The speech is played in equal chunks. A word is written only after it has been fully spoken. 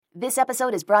This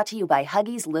episode is brought to you by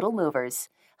Huggies Little Movers.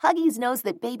 Huggies knows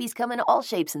that babies come in all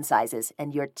shapes and sizes,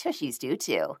 and your tushies do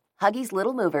too. Huggies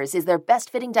Little Movers is their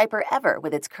best-fitting diaper ever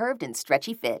with its curved and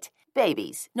stretchy fit.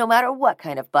 Babies, no matter what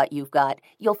kind of butt you've got,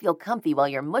 you'll feel comfy while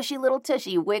your mushy little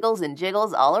tushy wiggles and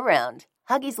jiggles all around.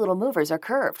 Huggies Little Movers are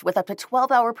curved with up to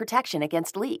 12-hour protection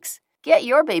against leaks. Get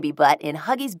your baby butt in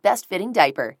Huggies' best-fitting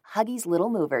diaper. Huggies Little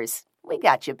Movers. We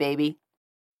got you, baby.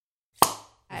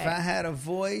 If I had a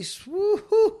voice,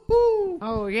 woo-hoo-hoo.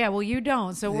 Oh, yeah. Well, you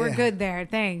don't, so we're good there.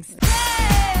 Thanks.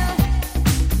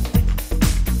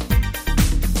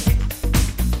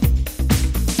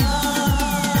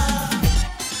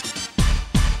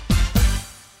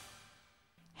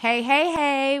 Hey, hey,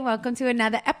 hey. Welcome to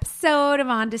another episode of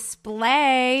On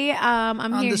Display. I'm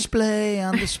on here.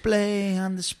 On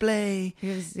display.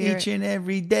 Each and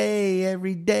every day.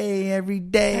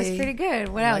 That's pretty good.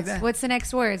 What else? Like What's the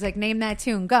next words? Like, name that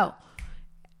tune. Go.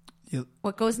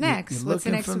 What goes next? You're What's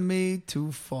the looking next for me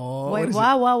to fall. Wait, what,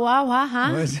 huh?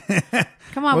 What is it?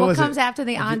 Come on, what comes it? after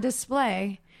the On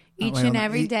Display? Each and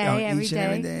every day, every each and day.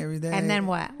 every day, every day. And then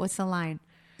what? What's the line?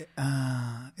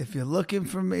 If you're looking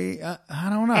for me, I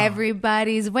don't know.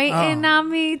 Everybody's waiting on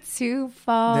me to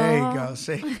fall. There you go.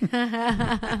 See?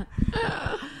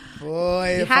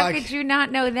 Boy, how could you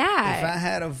not know that? If I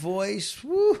had a voice,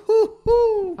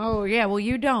 woo-hoo-hoo. Oh, yeah. Well,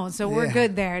 you don't, so we're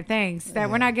good there. Thanks.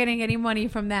 We're not getting any money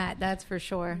from that. That's for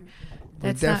sure.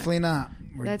 We're definitely not.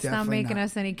 That's not making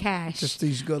us any cash. Just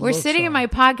these good We're looks sitting in my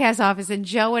podcast office, and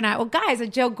Joe and I. Well, guys,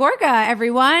 Joe Gorga,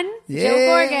 everyone. Yeah. Joe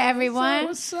Gorga, everyone.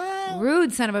 What's up?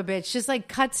 Rude son of a bitch. Just like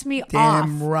cuts me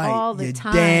Damn off right. all the You're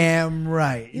time. Damn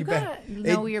right. You gotta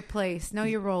know your place, know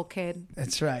your role, kid.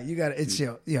 That's right. You gotta. It's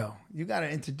yo. You gotta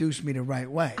introduce me the right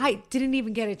way. I didn't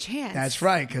even get a chance. That's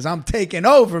right, because I'm taking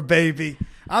over, baby.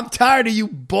 I'm tired of you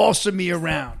bossing me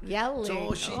around. Yelling. So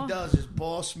all she does is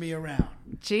boss me around.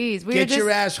 Jeez, Get your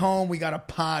ass home. We got a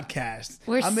podcast.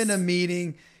 We're I'm in a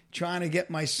meeting trying to get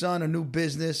my son a new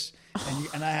business,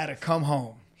 and I had to come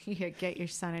home. Yeah, get your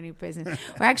son a new business.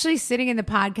 We're actually sitting in the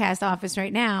podcast office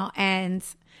right now, and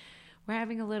we're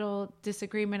having a little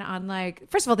disagreement on,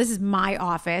 like, first of all, this is my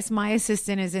office. My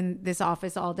assistant is in this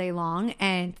office all day long,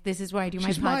 and this is where I do my podcast.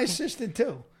 She's my assistant,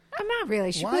 too. I'm not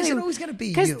really. Why is it always going to be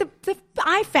you? Because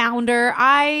I found her.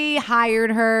 I hired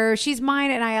her. She's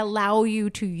mine, and I allow you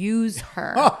to use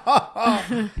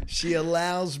her. She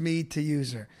allows me to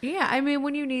use her. Yeah, I mean,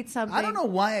 when you need something. I don't know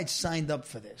why I signed up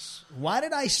for this. Why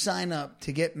did I sign up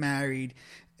to get married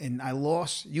and I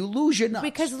lost? You lose your nuts.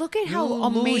 Because look at how you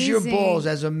amazing. lose your balls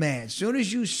as a man. As soon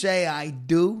as you say I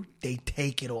do, they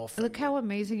take it off. Look how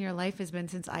amazing your life has been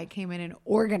since I came in and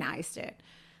organized it.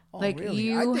 Oh, like, really?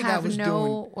 you have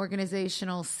no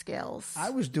organizational skills. I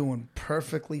was doing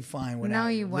perfectly fine without No,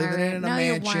 you living weren't. in a No,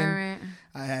 you mansion. weren't.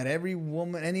 I had every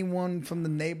woman, anyone from the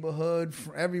neighborhood,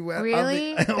 from everywhere.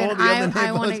 Really? All the Then other I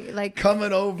neighborhoods wanna, like,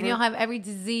 coming over. And you'll have every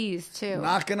disease, too.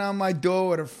 Knocking on my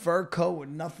door with a fur coat with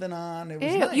nothing on. It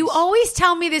was Ew. nice. You always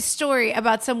tell me this story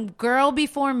about some girl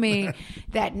before me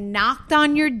that knocked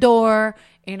on your door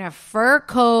in a fur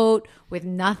coat with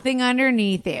nothing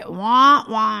underneath it. Wah,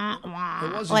 wah, wah.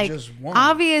 It wasn't like, just one.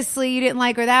 Obviously, you didn't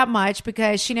like her that much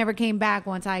because she never came back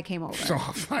once I came over.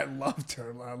 Oh, I loved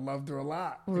her. I loved her a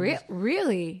lot.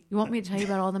 Really? You want me to tell you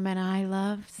about all the men I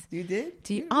loved? You did?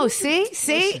 See?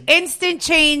 Listen. Instant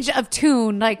change of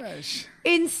tune. Like, Gosh.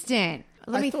 instant.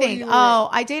 Let me thought think. you were-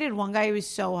 I dated one guy who was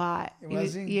so hot.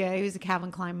 Was he? Yeah, he was a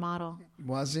Calvin Klein model.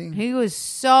 Was he? He was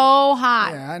so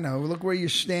hot. Yeah, I know. Look where you're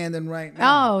standing right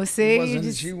now. Oh,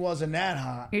 see? She wasn't that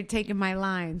hot. You're taking my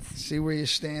lines. See where you're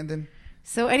standing?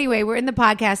 So anyway, we're in the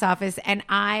podcast office, and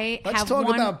Let's talk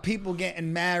about people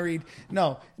getting married.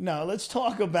 No. Let's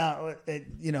talk about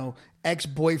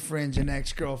ex-boyfriends and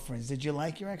ex-girlfriends. Did you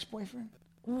like your ex-boyfriend?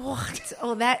 What?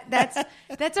 Oh,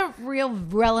 that's a real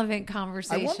relevant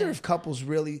conversation. I wonder if couples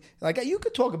really like. You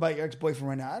could talk about your ex-boyfriend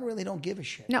right now. I really don't give a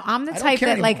shit. No, I'm the type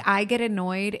that like I get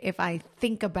annoyed if I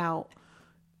think about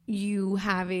you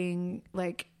having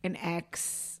like an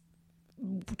ex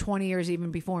 20 years even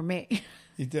before me.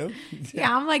 You do?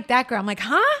 Yeah, I'm like that girl. I'm like,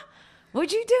 huh?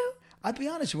 What'd you do? I'll be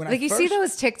honest. When Like, you see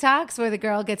those TikToks where the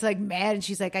girl gets like mad and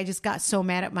she's like, I just got so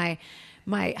mad at my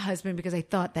husband because I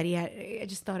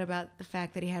just thought about the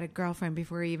fact that he had a girlfriend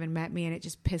before he even met me, and it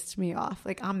just pissed me off.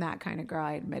 Like, I'm that kind of girl,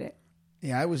 I admit it.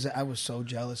 Yeah, I was so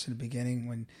jealous in the beginning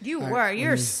when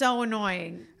you're so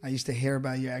annoying. I used to hear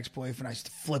about your ex-boyfriend. I used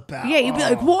to flip out. Yeah, you'd be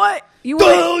like, what? What the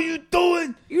hell are you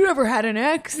doing? You never had an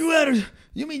ex?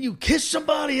 You mean you kissed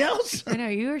somebody else? I know,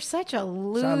 you're such a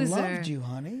loser. So I loved you,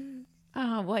 honey.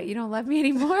 Oh, what? You don't love me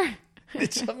anymore?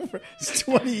 It's over. It's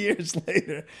 20 years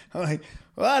later. I'm like,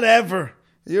 whatever.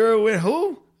 You're with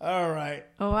who? All right.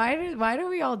 Why do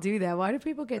we all do that? Why do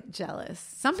people get jealous?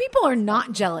 Some people are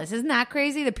not jealous. Isn't that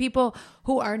crazy? The people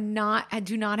who do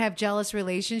not have jealous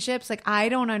relationships. Like, I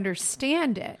don't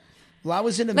understand it. Well, I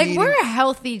was in a like, meeting. we're a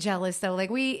healthy jealous though. Like,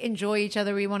 we enjoy each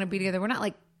other. We want to be together. We're not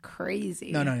like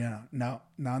crazy.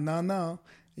 No.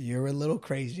 You're a little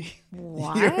crazy.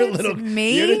 What?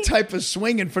 Me? You're the type of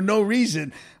swinging for no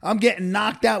reason. I'm getting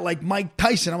knocked out like Mike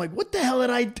Tyson. I'm like, what the hell did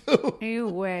I do? You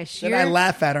wish. Then I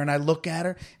laugh at her and I look at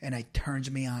her and it turns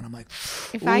me on. I'm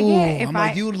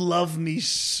like, you love me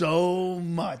so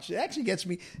much. It actually gets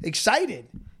me excited.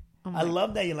 I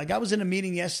love that. I was in a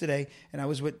meeting yesterday and I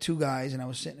was with two guys and I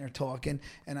was sitting there talking.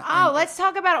 Let's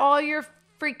talk about all your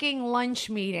freaking lunch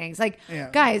meetings.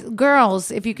 Guys, girls,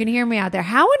 if you can hear me out there,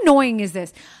 how annoying is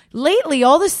this? Lately,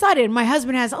 all of a sudden, my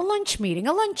husband has a lunch meeting.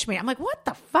 I'm like, what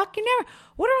the fuck?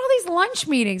 What are all these lunch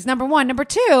meetings? Number one. Number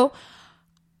two,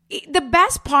 the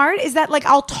best part is that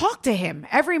I'll talk to him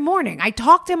every morning. I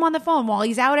talk to him on the phone while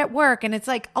he's out at work and it's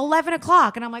 11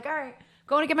 o'clock and I'm like, all right,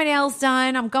 going to get my nails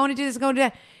done. I'm going to do this, going to do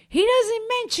that. He doesn't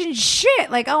mention shit.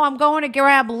 I'm going to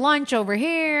grab lunch over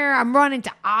here. I'm running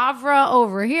to Avra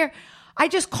over here. I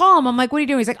just call him. I'm like, what are you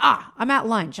doing? He's like, I'm at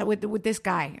lunch with this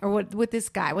guy or with this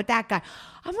guy, with that guy.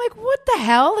 I'm like, what the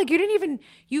hell?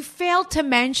 You failed to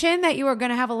mention that you were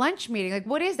going to have a lunch meeting.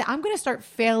 What is that? I'm going to start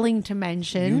failing to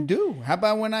mention. You do. How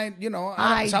about when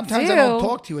sometimes I don't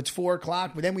talk to you. It's 4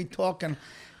 o'clock, but then we talk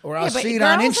or I'll see it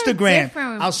on Instagram.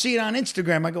 I'll see it on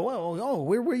Instagram. I go, oh,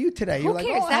 where were you today? Who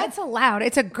cares? That's allowed.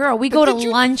 It's a girl. We go to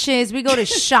lunches. We go to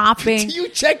shopping. Do you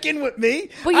check in with me?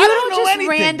 But you don't just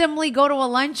randomly go to a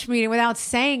lunch meeting without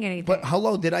saying anything. But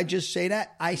hello, did I just say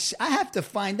that? I have to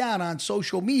find out on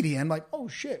social media. I'm like, oh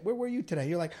shit, where were you today?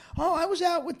 You're like, oh, I was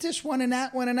out with this one and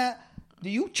that one and that. Do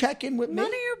you check in with me? None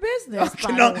of your business,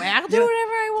 by the way. I'll do whatever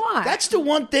I want. That's the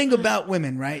one thing about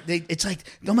women, right? It's like,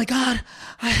 oh my God,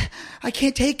 I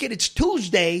can't take it. It's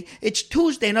Tuesday.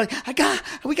 And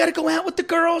we got to go out with the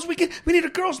girls. We need a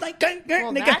girls' night.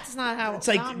 Well, that's not how it's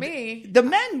not me. The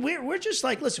men, we're just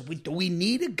like, listen, do we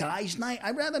need a guys' night?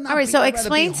 I'd rather not. All right, so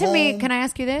explain to me, can I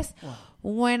ask you this? What?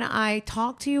 When I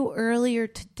talked to you earlier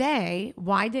today,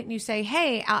 why didn't you say,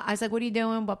 hey, I was like, what are you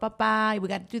doing? We got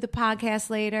to do the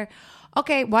podcast later.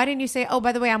 Okay, why didn't you say, oh,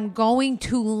 by the way, I'm going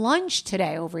to lunch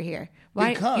today over here?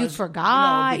 Why? Because you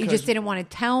forgot? You just didn't want to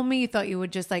tell me? You thought you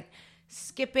would just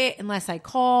skip it unless I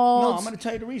called? No, I'm going to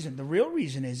tell you the reason. The real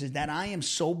reason is that I am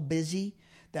so busy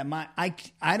that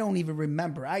I don't even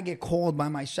remember. I get called by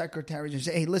my secretaries and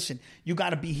say, hey, listen, you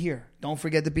got to be here. Don't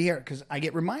forget to be here, because I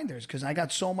get reminders because I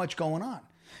got so much going on.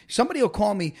 Somebody will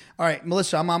call me, all right,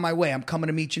 Melissa, I'm on my way. I'm coming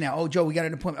to meet you now. Oh, Joe, we got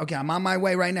an appointment. Okay, I'm on my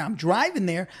way right now. I'm driving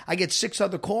there. I get 6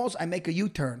 other calls. I make a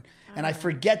U-turn. And I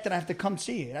forget that I have to come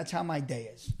see you. That's how my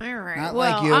day is. All right. Not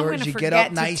well, like yours. I'm going to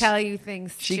forget to tell you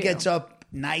things, She gets up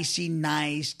nicey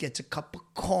nice, gets a cup of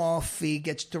coffee,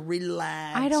 gets to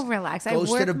relax. I don't relax. I goes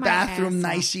work to the my bathroom ass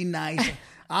nicey nice.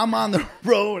 I'm on the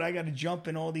road. I got to jump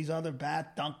in all these other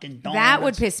Dunkin' Donuts. That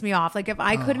would piss me off. If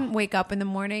I couldn't wake up in the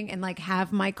morning and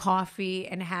have my coffee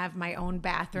and have my own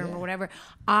bathroom or whatever,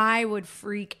 I would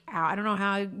freak out. I don't know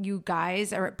how you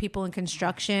guys or people in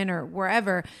construction or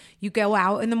wherever, you go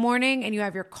out in the morning and you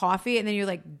have your coffee and then you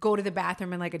go to the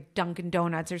bathroom in a Dunkin'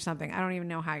 Donuts or something. I don't even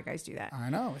know how you guys do that. I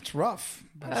know. It's rough.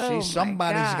 But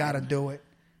somebody's got to do it.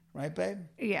 Right, babe?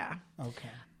 Yeah. Okay.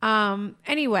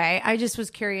 Anyway, I just was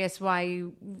curious why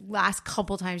you last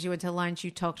couple times you went to lunch,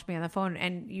 you talked to me on the phone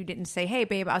and you didn't say, hey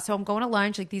babe, so I'm going to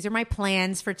lunch. These are my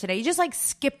plans for today. You just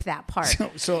skip that part.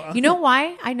 You know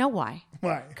why? I know why.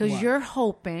 Why? Because you're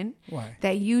hoping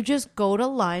that you just go to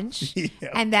lunch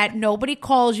and that nobody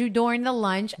calls you during the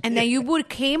lunch and that you would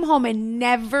came home and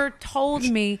never told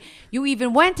me you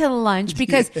even went to the lunch,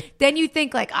 because then you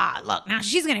think look, now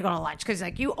she's going to go to lunch because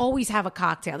you always have a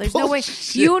cocktail. There's no way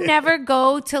you never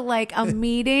go to a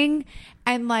meeting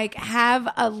and have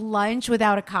a lunch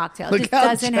without a cocktail. It just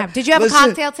doesn't happen. Did you have a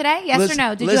cocktail today? Yes or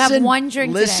no? Did you have one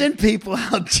drink today? Listen, people,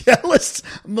 how jealous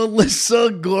Melissa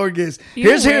Gorga is.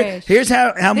 Here's how Melissa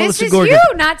Gorga is. This is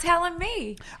you not telling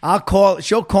me.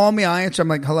 She'll call me. I'll answer. I'm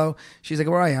like, hello. She's like,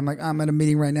 where are you? I'm like, I'm at a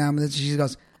meeting right now. And she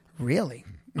goes, really?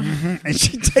 Mm-hmm. And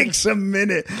she takes a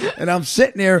minute, and I'm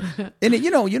sitting there, and when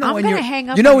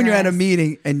you're at a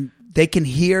meeting and they can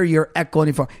hear your echo on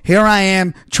your phone. Here I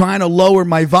am trying to lower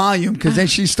my volume because then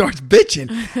she starts bitching.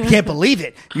 I can't believe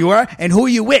it. You are? And who are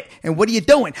you with? And what are you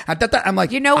doing? I'm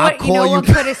like, you know what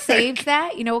could have saved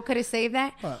that? You know what could have saved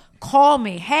that? What? Call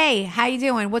me. Hey, how you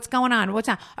doing? What's going on? What's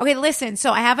on? Okay, listen.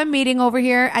 So I have a meeting over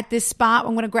here at this spot.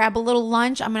 I'm going to grab a little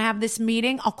lunch. I'm going to have this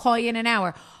meeting. I'll call you in an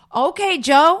hour. Okay,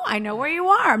 Joe, I know where you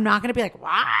are. I'm not going to be like,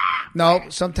 wow. No,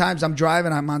 sometimes I'm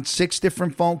driving. I'm on 6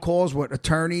 different phone calls with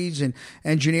attorneys and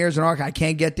engineers and architects. I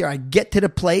can't get there. I get to the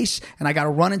place and I got to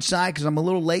run inside because I'm a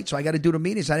little late. So I got to do the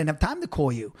meetings. I didn't have time to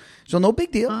call you. So no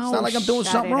big deal. It's not like I'm doing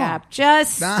something wrong. Up.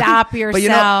 Just stop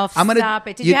yourself. I'm gonna, stop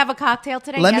it. Did you have a cocktail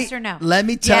today? Yes or no? Let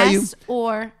me tell you. Yes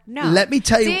or no? Let me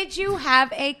tell you. Did you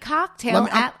have a cocktail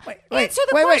answer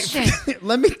the question.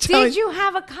 Let me tell you. Did you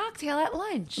have a cocktail at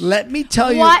lunch? Let me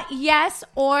tell you. What? Yes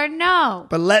or no?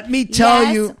 But let me tell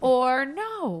you. Yes or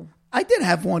no? I did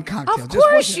have one cocktail. Of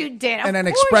course you did. And an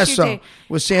espresso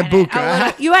with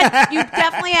Sambuca. You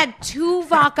definitely had 2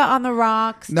 vodka on the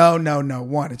rocks. No.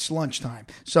 One. It's lunchtime.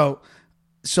 So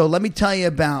let me tell you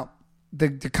about the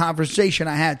conversation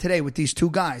I had today with these 2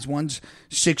 guys. One's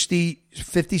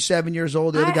 57 years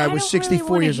old. The other guy was 64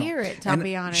 really years old. Hear it, I'll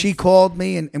be honest. She called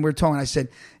me and we're talking. I said,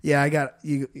 "Yeah, I got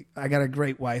a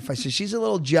great wife." I said, "She's a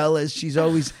little jealous. She's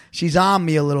on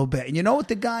me a little bit." And you know what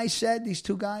the guys said? These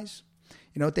 2 guys.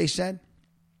 You know what they said?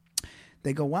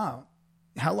 They go, "Wow,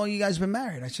 how long you guys been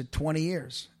married?" I said, 20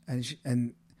 years.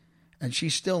 And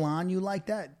she's still on you like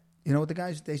that? You know what the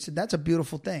guys, they said, "That's a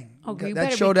beautiful thing." Okay, you that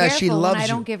better showed be that she careful loves when I you.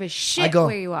 don't give a shit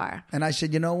where you are. And I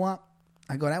said, "You know what?"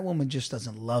 I go, "That woman just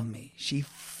doesn't love me. She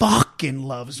fucking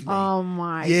loves me." Oh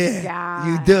my God.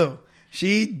 You do.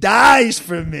 She dies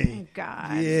for me.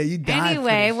 God. Yeah, you die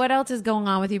Anyway, for this. what else is going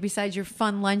on with you besides your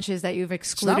fun lunches that you've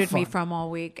excluded me from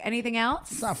all week? Anything else?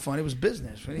 It's not fun. It was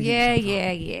business.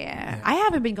 Yeah. I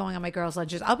haven't been going on my girls'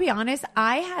 lunches. I'll be honest.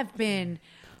 I have been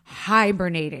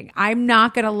hibernating. I'm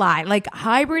not going to lie. Like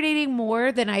hibernating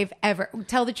more than I've ever.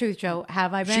 Tell the truth, Joe.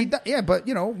 Have I been? Yeah, but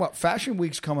you know what? Fashion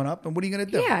Week's coming up, and what are you going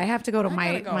to do? Yeah, I have to go to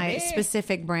my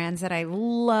specific brands that I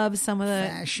love. Some of the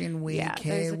Fashion Week. Yeah,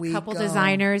 there's a couple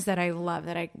designers that I love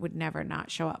that I would never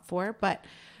not show up for. But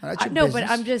no, but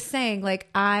I'm just saying, like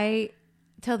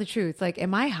tell the truth. Like,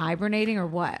 am I hibernating or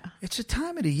what? It's a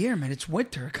time of the year, man. It's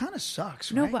winter. It kind of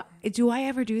sucks, right? No, but do I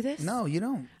ever do this? No, you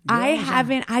don't. I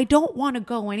haven't. I don't want to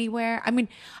go anywhere. I mean,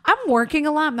 I'm working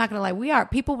a lot. I'm not going to lie.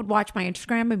 People would watch my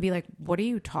Instagram and be like, "What are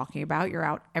you talking about? You're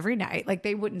out every night." Like,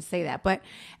 they wouldn't say that. But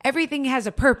everything has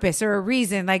a purpose or a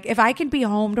reason. Like, if I can be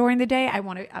home during the day,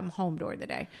 I'm home during the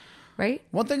day. Right?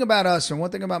 One thing about us and one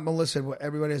thing about Melissa, what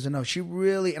everybody doesn't know, she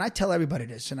really, and I tell everybody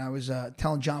this, and I was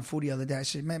telling John Food the other day, I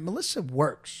said, "Man, Melissa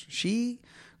works. She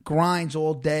grinds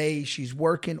all day. She's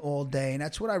working all day." And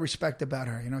that's what I respect about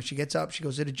her. You know, she gets up, she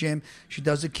goes to the gym, she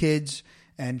does the kids,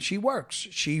 and she works.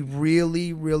 She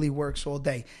really, really works all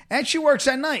day. And she works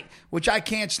at night, which I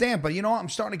can't stand. But you know what? I'm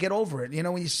starting to get over it. You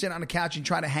know, when you sit on the couch and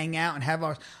try to hang out and have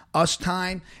us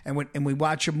time, and we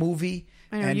watch a movie,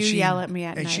 and you yell at me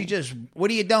at night. And she just,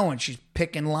 "What are you doing?" She's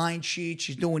picking line sheets.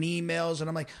 She's doing emails. And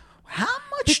I'm like, how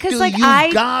much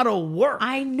you gotta work?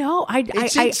 I know.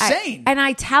 It's insane. And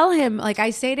I tell him, like,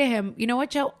 I say to him, "You know what,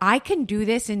 Joe? I can do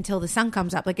this until the sun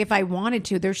comes up. Like, if I wanted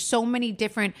to, there's so many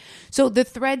different. So the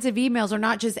threads of emails are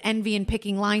not just Envy and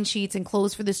picking line sheets and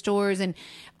clothes for the stores and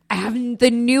having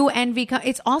the new Envy.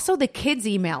 It's also the kids'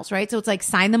 emails, right? So it's like,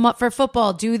 sign them up for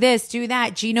football, do this, do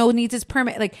that. Gino needs his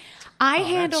permit. Like, I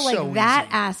handle like that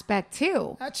aspect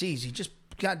too. That's easy. Just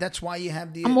God, that's why you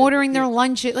have the. I'm ordering their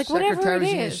lunches, like whatever it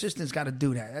secretaries and is. assistants got to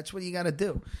do that. That's what you got to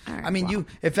do. Right, I mean,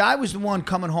 if I was the one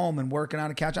coming home and working on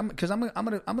the couch, because I'm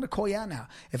gonna call you out now.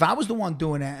 If I was the one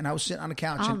doing that and I was sitting on the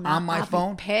couch and on my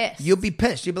phone, you'll be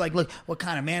pissed. You'll be like, "Look, what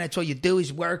kind of man? That's all you do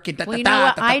is working." Well, you know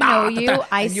what? I know you.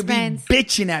 And you'll be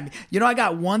bitching at me. You know, I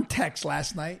got one text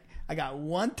last night. I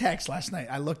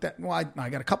looked at. Well, I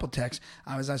got a couple texts.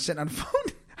 I was sitting on the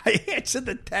phone. I answered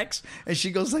the text, and she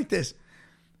goes like this: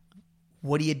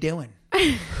 "What are you doing?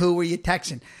 Who are you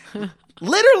texting?"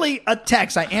 Literally a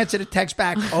text. I answered a text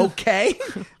back, "Okay."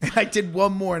 And I did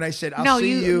one more, and I said, "I'll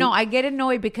see you." No, I get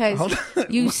annoyed because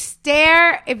you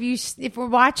stare. If we're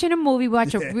watching a movie,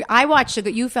 I watched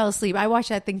it. You fell asleep. I watched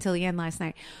that thing till the end last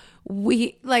night.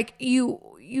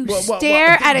 You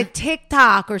stare at a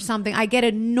TikTok or something. I get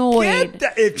annoyed.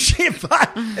 If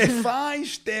I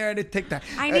stare at a TikTok,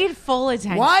 I need full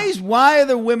attention. Why are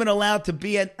the women allowed to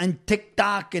be on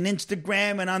TikTok and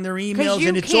Instagram and on their emails?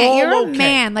 And it's all You're okay. a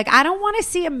man. Like, I don't want to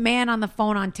see a man on the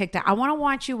phone on TikTok. I want to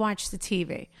watch you watch the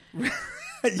TV.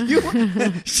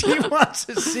 She wants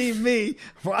to see me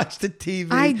watch the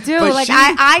TV. I do.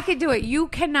 I could do it. You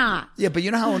cannot. Yeah, but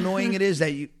you know how annoying it is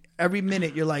that every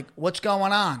minute you're like, "What's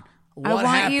going on? I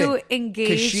want you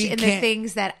engaged in the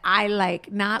things that I like,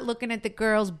 not looking at the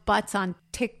girls' butts on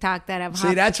TikTok that have.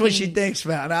 See, that's what she thinks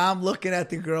about. I'm looking at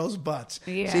the girls' butts.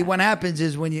 Yeah. See, what happens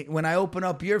is when I open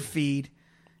up your feed,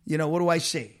 what do I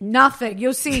see? Nothing.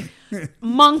 You'll see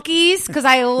monkeys, because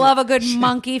I love a good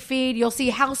monkey feed. You'll see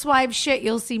housewives shit.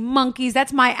 You'll see monkeys.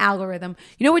 That's my algorithm.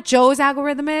 You know what Joe's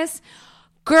algorithm is?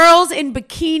 Girls in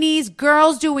bikinis,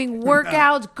 girls doing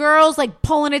workouts, girls like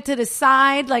pulling it to the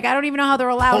side. Like, I don't even know how they're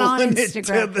allowed on Instagram.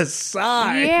 Pulling it to the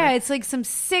side. Yeah, it's like some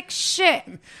sick shit.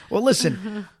 Well,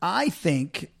 listen, I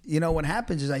think, what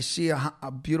happens is I see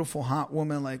a beautiful, hot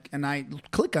woman, and I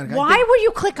click on it. Why would you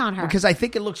click on her? Because I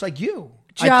think it looks like you.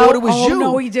 Joe, I thought it was you.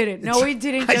 No, he didn't. No, he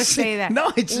didn't say that.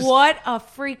 No, it's just, what a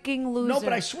freaking loser. No,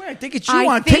 but I swear, I think it's you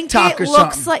on TikTok or something.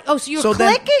 Looks like, so you're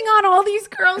clicking on all these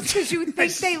girls because you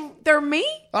think they're me?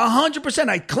 100%.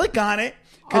 I click on it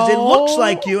because it looks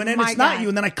like you, and then it's not you,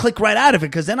 and then I click right out of it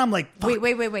because then I'm like, fuck.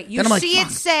 Wait. You see it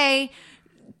say...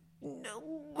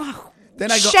 Then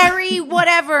I go, Sherry,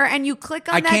 whatever, and you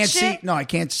click on that shit? I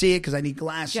can't see it because I need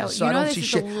glasses, Joe, so I don't see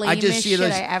shit. I just see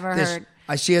shit I ever heard.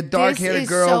 I see a dark-haired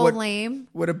girl. So lame.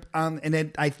 And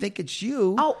then I think it's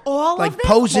you. Oh, all of them?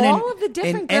 Posing all of the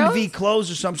different in girls? NV clothes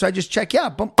or something. So I just check you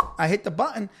out. Boom, I hit the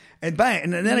button and bang,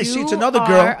 and then I see it's another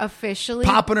girl officially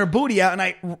popping her booty out, and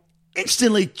I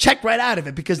instantly check right out of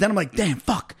it because then I'm like, damn,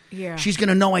 fuck. Yeah. She's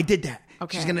gonna know I did that.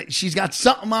 Okay. She's got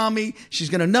something on me. She's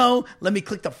gonna know. Let me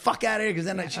click the fuck out of here because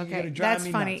then she's gonna drive That's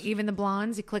me funny. nuts. Even the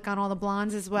blondes, you click on all the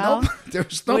blondes as well. Nope,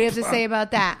 there's no. What do you have to say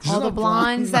about that? All the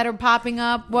blondes that are popping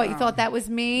up. What, you thought that was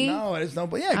me? No, there's no.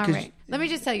 But yeah, all right. Let me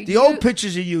just tell you. The old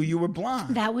pictures of you were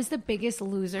blonde. That was the biggest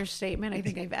loser statement I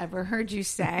think I've ever heard you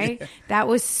say. That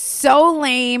was so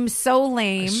lame, so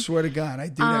lame. I swear to God, I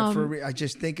do that for. I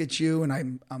just think it's you,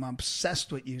 and I'm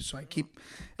obsessed with you. So I keep.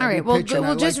 All right. Well,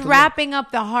 just wrapping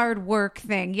up the hard work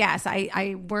thing. Yes,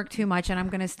 I work too much, and I'm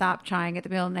going to stop trying at the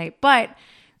middle of the night. But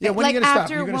yeah, when are you going to stop?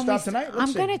 You're going to stop tonight?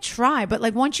 I'm going to try,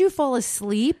 but once you fall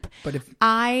asleep, fall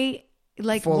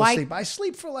asleep. I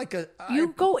sleep for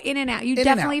you go in and out. You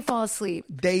definitely fall asleep.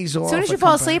 Days off. As soon as you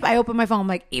fall asleep, I open my phone. I'm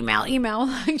like, email.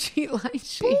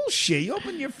 Bullshit. You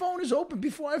open your phone is open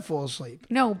before I fall asleep.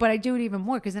 No, but I do it even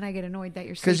more because then I get annoyed that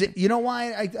you're sleeping. Because you know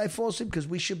why I fall asleep? Because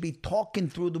we should be talking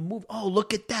through the movie. Oh,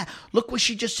 look at that. Look what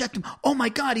she just said to him. Oh my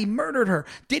God, he murdered her.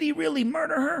 Did he really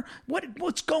murder her?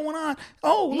 What's going on?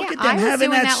 Oh, look at them having that sex. I was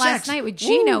doing that last night with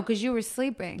Gino because you were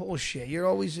sleeping. Bullshit.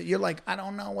 You're like, I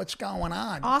don't know what's going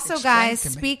on. Also, guys,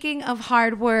 speaking of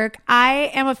hard work,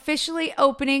 I am officially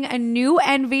opening a new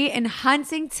Envy in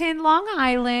Huntington, Long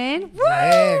Island. Woo!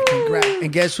 Yeah, congrats.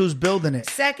 And guess who's building it?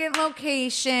 Second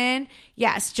location.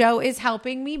 Yes, Joe is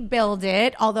helping me build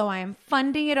it, although I am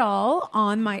funding it all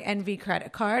on my Envy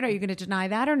credit card. Are you going to deny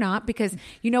that or not? Because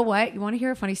you know what? You want to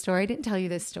hear a funny story? I didn't tell you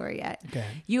this story yet. Okay.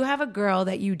 You have a girl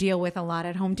that you deal with a lot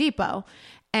at Home Depot.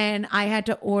 And I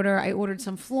ordered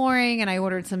some flooring and I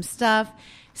ordered some stuff.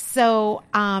 So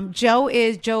Joe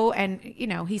and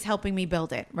he's helping me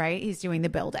build it, right? He's doing the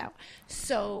build out.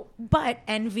 So, but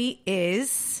Envy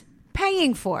is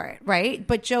paying for it, right?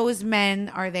 But Joe's men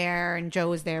are there and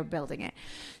Joe is there building it.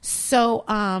 So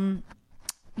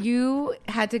you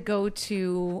had to go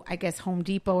to, I guess, Home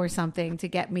Depot or something to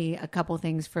get me a couple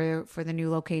things for the new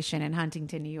location in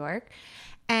Huntington, New York.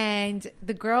 And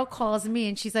the girl calls me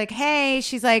and she's like, hey,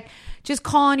 just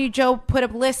calling you. Joe put a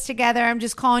list together. I'm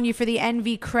just calling you for the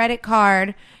Envy credit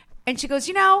card. And she goes,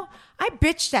 I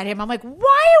bitched at him. I'm like, why do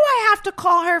I have to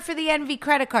call her for the Envy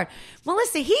credit card?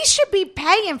 Melissa, he should be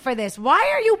paying for this. Why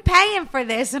are you paying for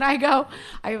this? And I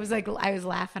was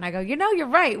laughing. I go, you're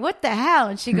right. What the hell?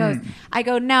 And she goes, I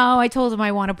go, no, I told him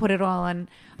I want to put it all on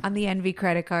the Envy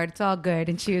credit card. It's all good.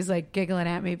 And she was like giggling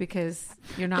at me because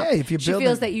you're not. Yeah, if you're she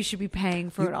feels that you should be paying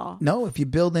for it all. No, if you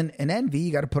build an Envy,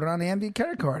 you got to put it on the Envy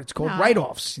credit card. It's called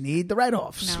write-offs. You need the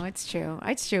write-offs. No, it's true.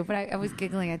 It's true. But I was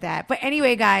giggling at that. But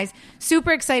anyway, guys,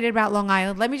 super excited about Long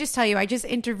Island. Let me just tell you, I just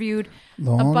interviewed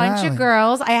a bunch of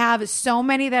girls. I have so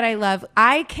many that I love.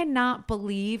 I cannot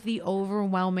believe the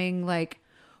overwhelming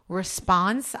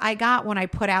response I got when I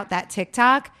put out that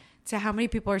TikTok. To how many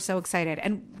people are so excited.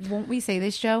 And won't we say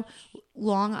this, Joe?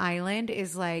 Long Island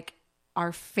is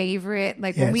our favorite.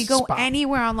 When we go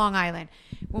anywhere on Long Island,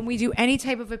 when we do any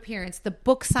type of appearance, the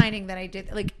book signing that I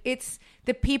did, it's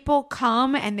the people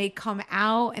come and they come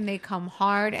out and they come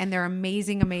hard and they're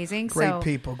amazing.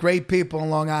 Great people in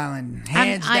Long Island.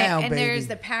 Hands down, and baby. There's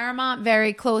the Paramount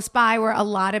very close by where a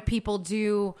lot of people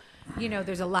do.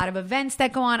 There's a lot of events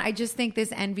that go on. I just think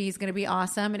this Envy is going to be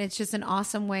awesome. And it's just an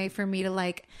awesome way for me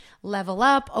to level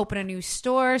up, open a new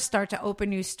store, start to open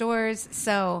new stores.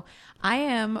 So I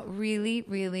am really,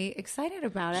 really excited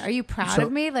about it. Are you proud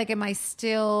of me? Am I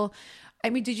still...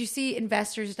 did you see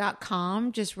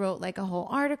investors.com just wrote a whole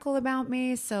article about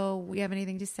me? So we have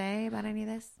anything to say about any of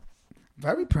this?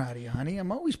 Very proud of you, honey.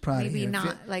 I'm always proud of you. Maybe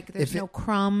not like there's no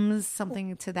crumbs,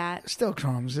 something to that. Still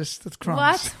crumbs. It's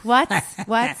crumbs. What?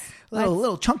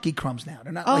 Little chunky crumbs now.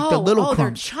 They're not like the little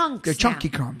crumbs. They're chunks. They're chunky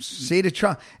crumbs. See the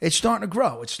chunk? It's starting to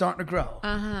grow.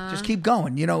 Just keep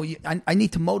going. You know, I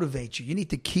need to motivate you. You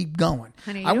need to keep going.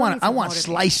 Honey, I want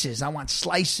slices. I want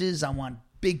slices. I want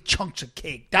big chunks of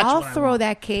cake. I'll throw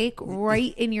that cake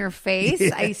right in your face.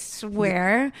 Yeah. I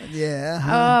swear. Yeah.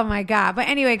 Oh my God. But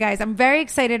anyway, guys, I'm very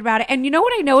excited about it. And you know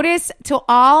what I noticed? To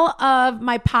all of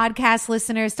my podcast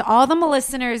listeners, to all the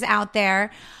listeners out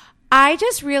there, I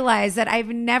just realized that I've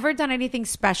never done anything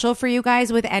special for you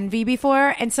guys with Envy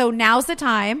before. And so now's the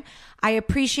time. I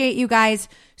appreciate you guys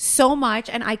so much.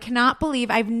 And I cannot believe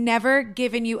I've never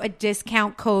given you a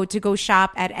discount code to go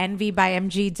shop at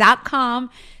envybymg.com.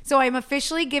 So I'm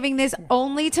officially giving this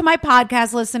only to my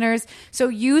podcast listeners. So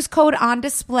use code on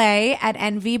display at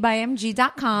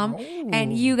envybymg.com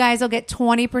and you guys will get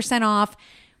 20% off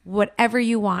whatever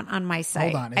you want on my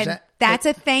site. Hold on. That's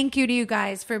a thank you to you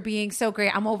guys for being so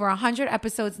great. I'm over 100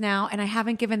 episodes now, and I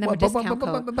haven't given them a discount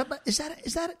code. But is that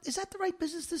the right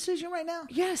business decision right now?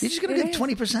 Yes. You're just going to give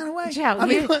 20% away? Yeah,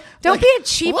 don't be a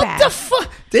cheap ass. What the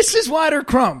fuck? This is why they're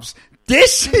crumbs.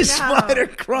 This is why they're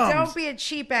crumbs. Don't be a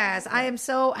cheap ass. I am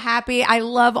so happy. I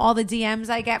love all the DMs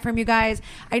I get from you guys.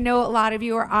 I know a lot of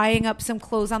you are eyeing up some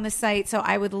clothes on the site, so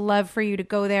I would love for you to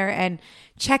go there and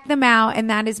check them out. And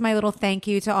that is my little thank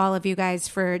you to all of you guys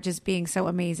for just being so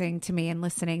amazing to me and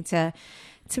listening to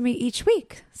me each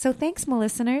week. So thanks, my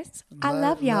listeners. I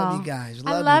love y'all. Love you guys.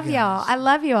 I love y'all. I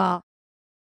love you all.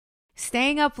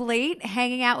 Staying up late,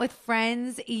 hanging out with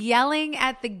friends, yelling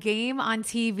at the game on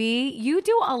TV. You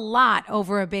do a lot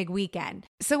over a big weekend.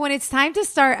 So when it's time to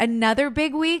start another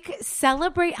big week,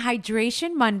 celebrate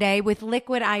Hydration Monday with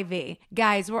Liquid IV.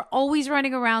 Guys, we're always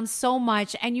running around so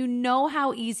much, and you know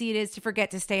how easy it is to forget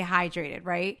to stay hydrated,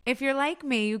 right? If you're like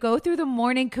me, you go through the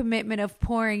morning commitment of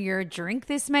pouring your drink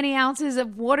this many ounces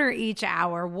of water each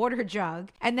hour, water jug,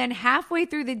 and then halfway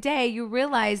through the day, you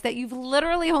realize that you've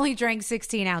literally only drank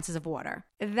 16 ounces of water.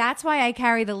 That's why I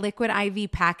carry the Liquid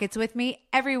IV packets with me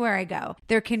everywhere I go.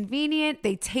 They're convenient,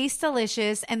 they taste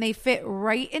delicious, and they fit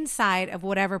right inside of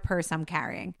whatever purse I'm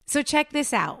carrying. So check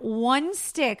this out. 1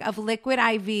 stick of Liquid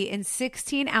IV in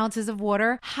 16 ounces of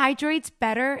water hydrates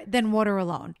better than water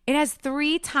alone. It has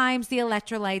 3 times the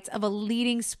electrolytes of a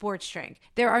leading sports drink.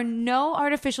 There are no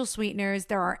artificial sweeteners,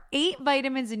 there are 8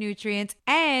 vitamins and nutrients,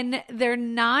 and they're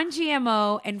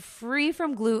non-GMO and free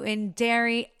from gluten,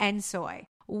 dairy, and soy.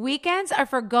 Weekends are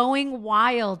for going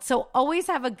wild, so always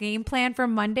have a game plan for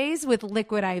Mondays with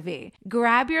Liquid IV.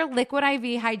 Grab your Liquid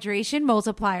IV Hydration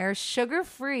Multiplier,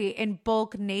 sugar-free in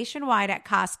bulk nationwide at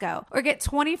Costco, or get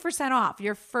 20% off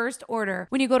your first order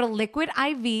when you go to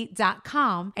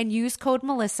liquidiv.com and use code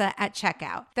Melissa at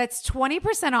checkout. That's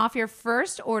 20% off your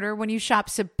first order when you shop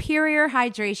Superior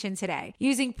Hydration today,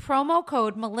 using promo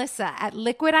code Melissa at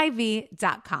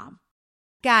liquidiv.com.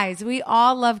 Guys, we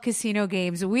all love casino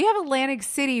games. We have Atlantic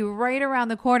City right around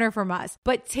the corner from us.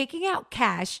 But taking out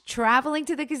cash, traveling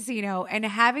to the casino, and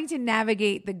having to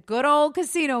navigate the good old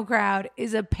casino crowd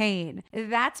is a pain.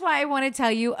 That's why I want to tell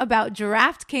you about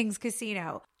DraftKings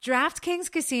Casino.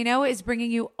 DraftKings Casino is bringing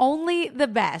you only the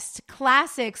best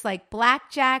classics like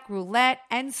blackjack, roulette,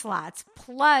 and slots,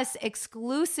 plus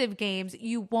exclusive games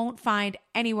you won't find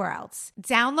anywhere else.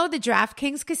 Download the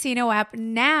DraftKings Casino app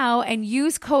now and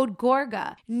use code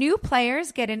Gorga. New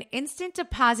players get an instant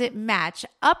deposit match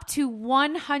up to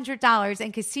 $100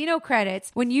 in casino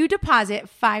credits when you deposit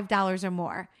 $5 or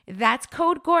more. That's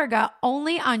code Gorga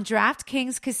only on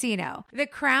DraftKings Casino. The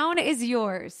crown is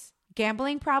yours.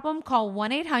 Gambling problem? Call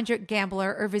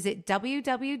 1-800-GAMBLER or visit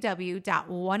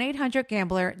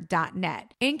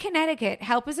www.1800gambler.net. In Connecticut,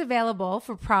 help is available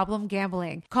for problem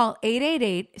gambling. Call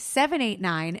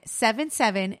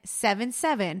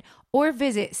 888-789-7777 or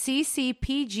visit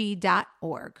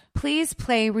ccpg.org. Please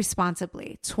play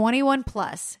responsibly. 21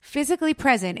 plus. Physically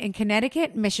present in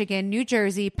Connecticut, Michigan, New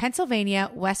Jersey, Pennsylvania,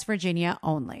 West Virginia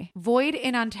only. Void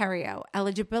in Ontario.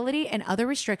 Eligibility and other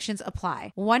restrictions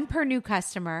apply. 1 per new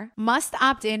customer. Must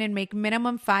opt in and make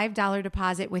minimum $5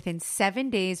 deposit within 7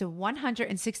 days of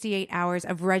 168 hours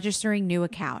of registering new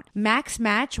account. Max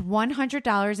match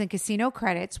 $100 in casino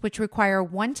credits, which require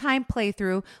one-time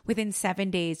playthrough within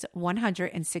 7 days,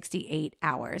 168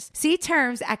 hours. See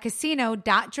terms at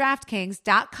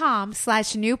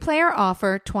casino.draftkings.com/new player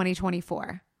offer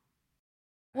 2024.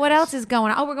 What else is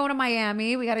going on? Oh, we're going to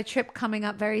Miami. We got a trip coming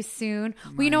up very soon.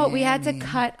 Well, you know what? We had to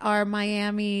cut our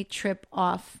Miami trip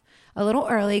off a little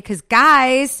early because,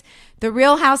 guys, the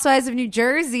Real Housewives of New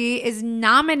Jersey is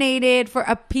nominated for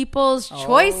a People's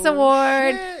Choice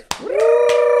Award.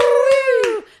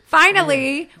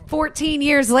 Finally, 14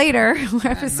 years later,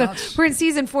 nuts. we're in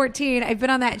season 14. I've been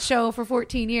on that show for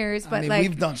 14 years, but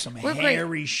we've done some we're hairy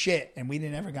great. shit, and we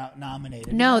never got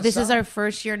nominated. No, this is our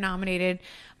first year nominated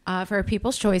for a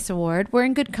People's Choice Award. We're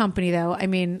in good company, though. I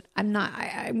mean, I'm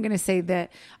going to say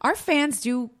that our fans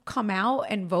do come out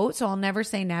and vote, so I'll never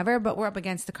say never, but we're up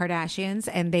against the Kardashians,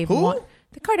 and they've won.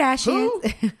 The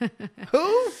Kardashians.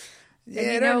 Who?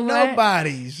 Yeah, they're what?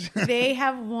 nobodies. They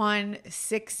have won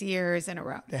 6 years in a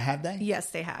row. Have they? Yes,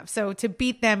 they have. So to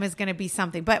beat them is going to be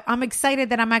something. But I'm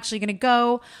excited that I'm actually going to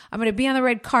go. I'm going to be on the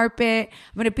red carpet.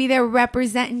 I'm going to be there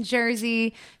representing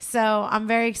Jersey. So I'm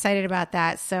very excited about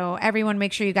that. So everyone,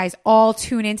 make sure you guys all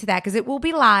tune into that because it will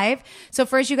be live. So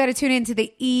first you got to tune into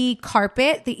the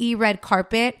E-Carpet, the E-Red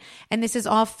Carpet. And this is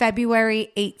all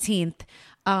February 18th.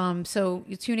 So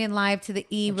you tune in live to the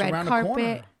E-Red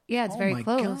Carpet. Yeah, it's very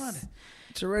close. God.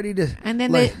 It's already to. And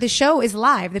then the show is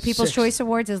live. The People's Choice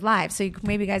Awards is live. So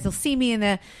maybe you guys will see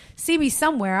me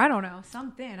somewhere. I don't know,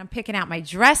 something. I'm picking out my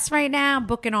dress right now,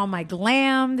 booking all my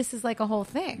glam. This is like a whole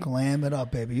thing. Glam it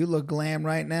up, baby. You look glam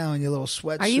right now in your little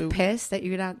sweatsuit. Are you pissed that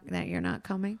you're not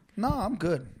coming? No, I'm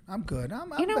good.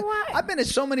 You know what? I've been at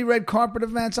so many red carpet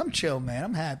events. I'm chill, man.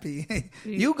 I'm happy.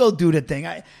 You go do the thing.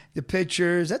 The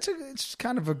pictures. It's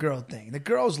kind of a girl thing. The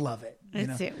girls love it.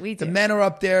 That's it. We do. The men are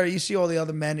up there. You see all the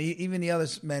other men, even the other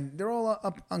men. They're all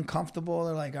up uncomfortable.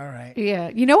 They're like, all right. Yeah.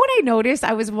 You know what I noticed?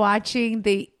 I was watching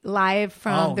the live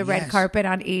from the red carpet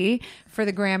on E for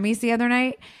the Grammys the other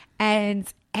night, and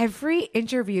every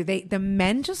interview, the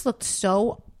men just looked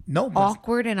so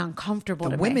awkward and uncomfortable.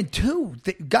 The women too.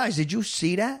 Guys, did you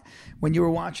see that when you were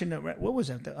watching the? What was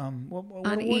that?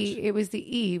 On E, it was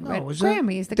the E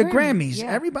Grammys. The Grammys.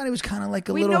 Yeah. Everybody was kind of like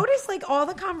a little. We noticed like all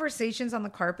the conversations on the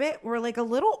carpet were like a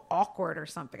little awkward or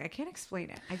something. I can't explain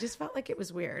it. I just felt like it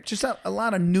was weird. Just a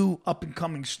lot of new up and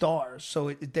coming stars.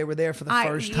 So they were there for the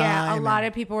first time. Yeah, a lot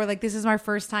of people were like, "This is our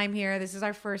first time here. This is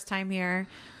our first time here,"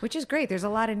 which is great. There's a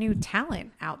lot of new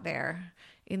talent out there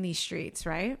in these streets,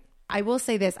 right? I will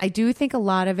say this. I do think a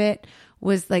lot of it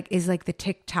is like the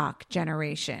TikTok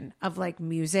generation of like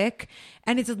music.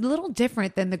 And it's a little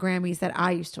different than the Grammys that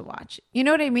I used to watch. You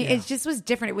know what I mean? Yeah. It just was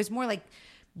different. It was more like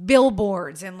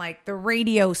billboards and like the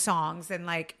radio songs and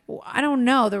like, I don't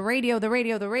know, the radio.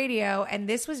 And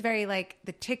this was very like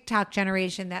the TikTok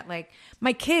generation that like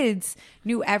my kids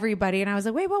knew everybody. And I was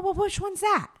like, wait, which one's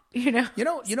that? You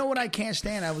know what I can't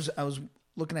stand? I was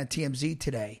looking at TMZ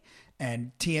today.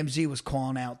 And TMZ was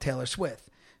calling out Taylor Swift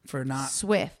for not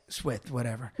Swift,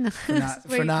 whatever,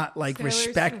 for not like Taylor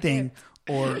respecting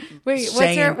Swift. Or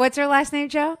saying, what's her last name,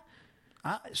 Joe?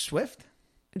 Swift.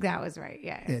 That was right.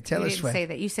 Yeah, Taylor you didn't Swift. Say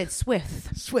that. You said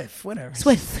Swift. Swift, whatever.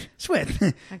 Swift.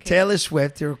 Okay. Taylor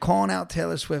Swift. They were calling out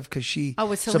Taylor Swift because she. Oh,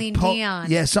 with Celine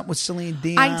Dion. Yeah, something with Celine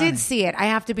Dion. I did see it. I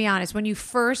have to be honest. When you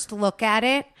first look at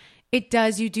it.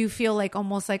 You do feel like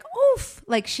almost like, oof,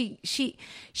 like she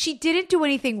didn't do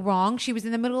anything wrong. She was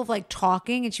in the middle of like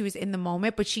talking and she was in the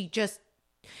moment, but she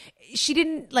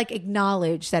didn't like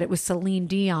acknowledge that it was Celine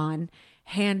Dion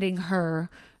handing her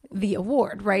the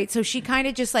award, right? So she kind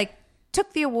of just like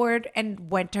took the award and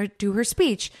went to do her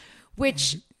speech,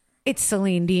 which it's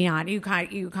Celine Dion. You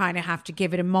kind of have to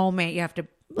give it a moment. You have to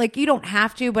like, you don't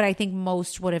have to, but I think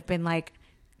most would have been like,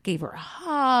 gave her a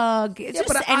hug. It's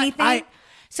just anything.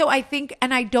 So I think,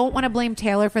 and I don't want to blame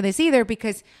Taylor for this either,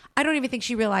 because I don't even think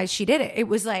she realized she did it. It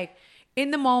was like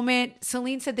in the moment,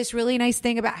 Celine said this really nice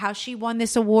thing about how she won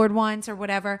this award once or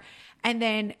whatever. And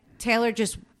then Taylor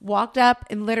just walked up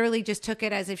and literally just took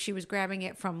it as if she was grabbing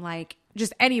it from like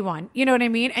just anyone, you know what I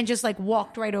mean? And just like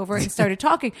walked right over and started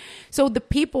talking. So the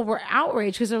people were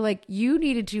outraged because they're like, you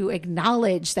needed to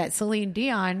acknowledge that Celine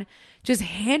Dion just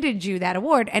handed you that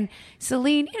award. And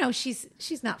Celine,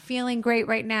 she's not feeling great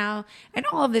right now and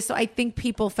all of this. So I think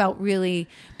people felt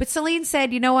but Celine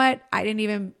said, you know what? I didn't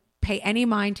even pay any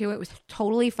mind to it. It was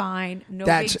totally fine.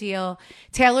 Big deal.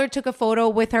 Taylor took a photo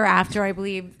with her after, I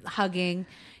believe, hugging.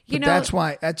 That's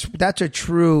why that's a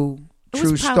true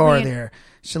star there.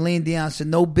 Celine Dion said,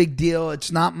 no big deal.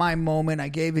 It's not my moment. I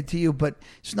gave it to you, but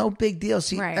it's no big deal.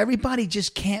 See, Everybody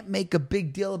just can't make a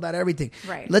big deal about everything.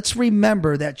 Right. Let's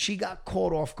remember that she got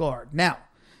caught off guard. Now,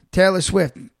 Taylor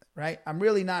Swift, right? I'm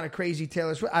really not a crazy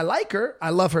Taylor Swift. I like her. I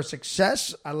love her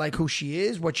success. I like who she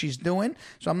is, what she's doing.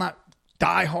 So I'm not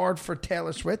diehard for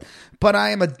Taylor Swift, but I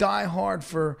am a diehard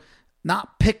for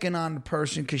not picking on the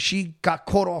person because she got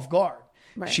caught off guard.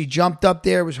 Right. She jumped up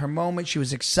there. It was her moment. She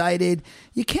was excited.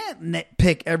 You can't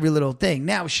nitpick every little thing.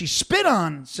 Now, if she spit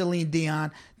on Celine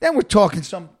Dion, then we're talking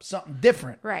something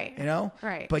different. Right.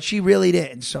 Right. But she really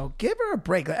didn't. So give her a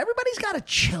break. Everybody's got to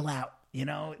chill out.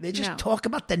 They just talk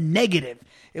about the negative.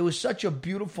 It was such a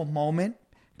beautiful moment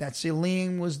that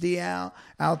Celine was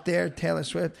out there, Taylor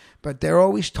Swift, but they're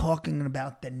always talking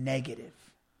about the negative.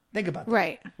 Think about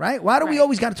that. Right? Why do we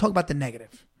always got to talk about the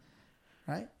negative?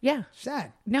 Right? Yeah.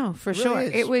 Sad. No, for It sure.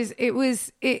 really is. It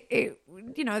was,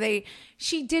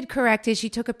 she did correct it. She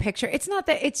took a picture. It's not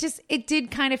that, it's just, it did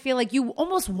kind of feel like you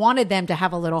almost wanted them to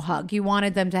have a little hug. You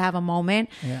wanted them to have a moment.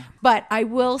 Yeah. But I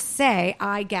will say,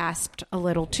 I gasped a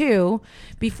little too,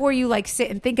 before you like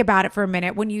sit and think about it for a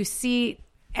minute, when you see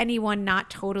anyone not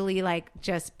totally like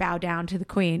just bow down to the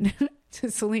queen, to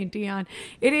Celine Dion,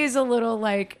 it is a little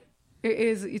like,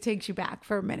 it takes you back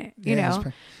for a minute, you know?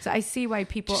 So I see why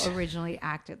people originally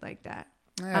acted like that.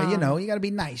 Yeah, you know, you got to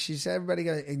be nice. She said everybody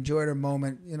got to enjoy their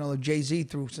moment. You know, Jay-Z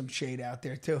threw some shade out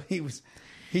there too.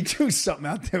 He threw something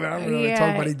out there. I don't really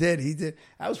talk, but he did.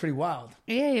 That was pretty wild.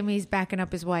 Yeah, I mean, he's backing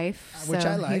up his wife, which so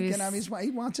I like. was, and I mean,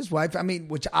 he wants his wife. I mean,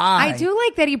 I do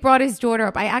like that he brought his daughter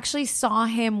up. I actually saw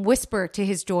him whisper to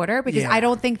his daughter because I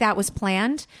don't think that was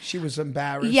planned. She was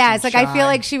embarrassed. Yeah, it's like shy. I feel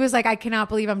like she was like, I cannot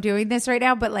believe I'm doing this right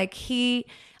now. But like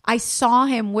I saw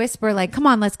him whisper like, "Come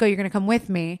on, let's go. You're going to come with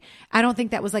me." I don't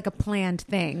think that was like a planned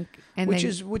thing. And which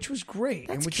was great.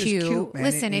 That's and which cute. Is cute, man.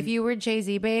 Listen, if you were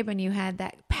Jay-Z, babe, and you had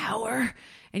that power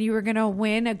and you were going to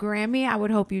win a Grammy, I would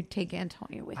hope you'd take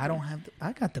Antonio with you. I don't have.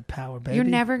 I got the power, baby. You're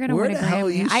never going to win a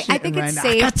Grammy. I think it's now?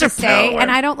 safe to say, and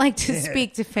I don't like to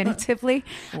speak definitively.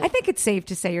 I think it's safe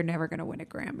to say you're never going to win a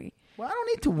Grammy. Well, I don't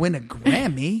need to win a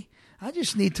Grammy. I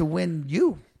just need to win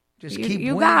you. Just keep winning.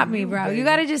 You got me, bro. Baby. You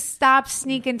got to just stop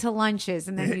sneaking to lunches,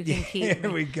 and then you can keep.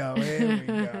 Here we go.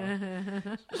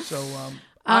 So,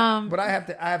 but I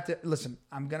have to listen.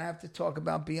 I'm gonna have to talk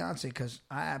about Beyonce because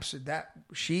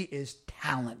she is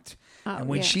talent, and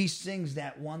when she sings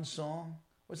that one song,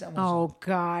 what's that one song? Oh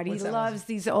God, he loves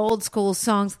these old school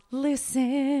songs.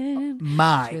 Listen,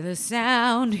 to the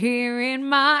sound here in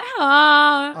my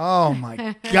heart. Oh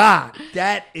my God,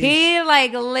 that is. He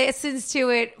like listens to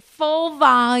it full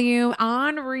volume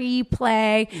on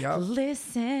replay. Yep.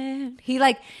 Listen,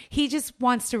 he just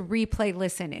wants to replay.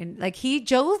 Listen, and like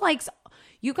Joe likes.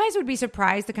 You guys would be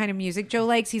surprised the kind of music Joe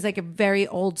likes. He's like a very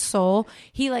old soul.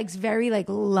 He likes very like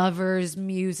lovers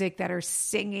music that are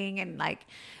singing and like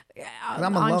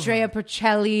Andrea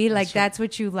Bocelli. Like that's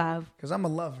what you love. Because I'm a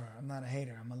lover. I'm not a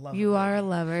hater. I'm a lover. You are a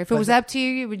lover. If it was up to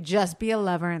you, you would just be a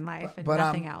lover in life and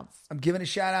nothing else. I'm giving a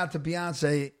shout out to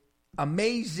Beyonce.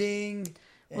 Amazing.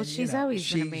 Well, she's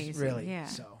always been amazing. Really. Yeah.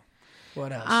 So.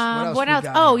 What else? What else?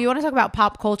 Oh, you want to talk about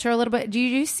pop culture a little bit? Do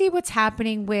you see what's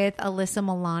happening with Alyssa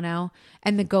Milano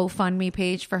and the GoFundMe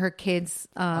page for her kids,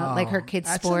 like her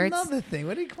kids' sports? That's another thing.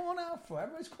 What are you calling out for?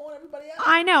 Everybody's calling everybody out.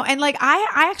 I know, and like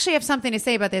I actually have something to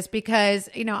say about this because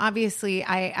obviously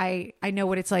I know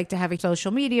what it's like to have a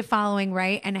social media following,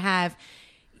 right, and have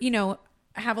a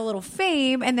little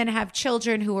fame, and then have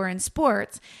children who are in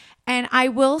sports. And I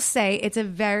will say it's a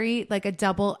very like a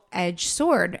double-edged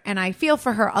sword. And I feel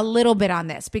for her a little bit on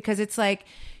this because it's like,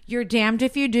 you're damned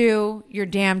if you do, you're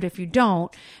damned if you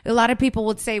don't. A lot of people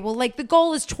would say, well, like the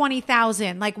goal is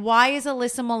 20,000. Like, why is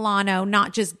Alyssa Milano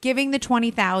not just giving the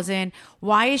 20,000?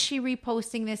 Why is she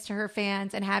reposting this to her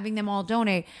fans and having them all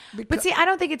donate? But see, I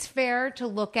don't think it's fair to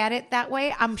look at it that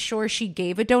way. I'm sure she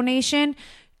gave a donation.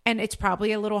 And it's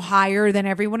probably a little higher than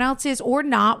everyone else's or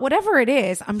not, whatever it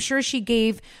is. I'm sure she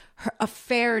gave her a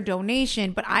fair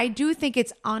donation, but I do think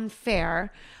it's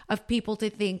unfair of people to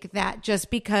think that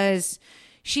just because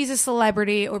she's a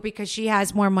celebrity or because she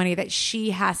has more money that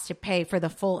she has to pay for the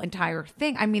full entire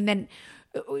thing. I mean, then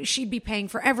she'd be paying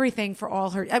for everything for all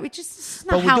her. I mean, it's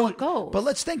not how it goes. But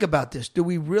let's think about this. Do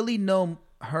we really know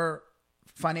her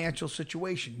financial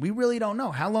situation? We really don't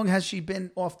know. How long has she been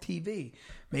off TV?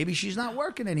 Maybe she's not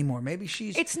working anymore. Maybe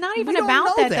she's. It's not even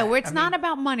about that though. It's not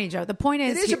about money, Joe. The point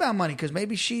is, it is about money because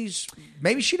maybe she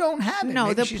don't have it. No,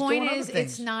 maybe the point is,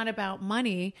 it's not about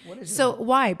money. What is so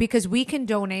why? Because we can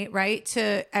donate right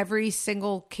to every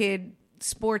single kid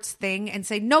sports thing and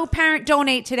say, no parent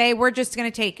donate today. We're just going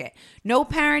to take it. No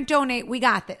parent donate. We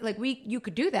got that. Like you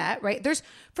could do that, right?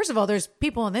 First of all, there's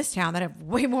people in this town that have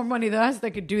way more money than us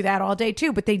that could do that all day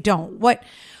too, but they don't. What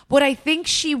I think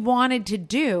she wanted to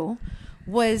do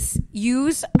was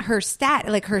use her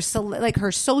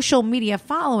her social media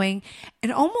following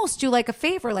and almost do like a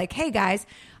favor, like, hey guys,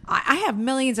 I have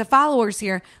millions of followers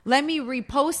here. Let me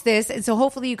repost this. And so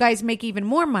hopefully you guys make even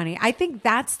more money. I think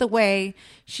that's the way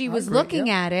she was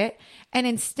looking at it. And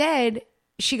instead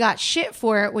she got shit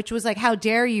for it, which was like, how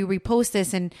dare you repost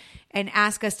this and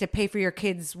ask us to pay for your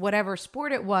kids, whatever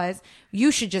sport it was,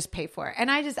 you should just pay for it.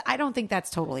 And I don't think that's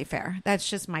totally fair. That's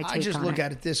just my take on it. I just look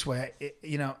at it this way.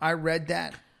 I read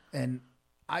that and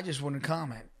I just want to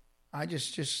comment. I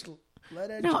just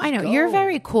No, I know. You're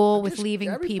very cool with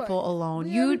leaving people alone.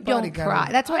 You don't cry.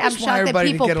 That's why I'm shocked that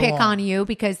people pick on you,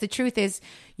 because the truth is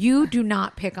you do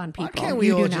not pick on people. Why can't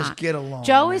we all just get along?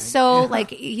 Joe is so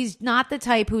he's not the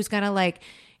type who's going to like,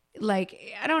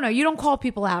 I don't know. You don't call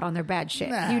people out on their bad shit.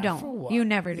 Nah, you don't. You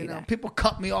never do that. People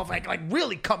cut me off, like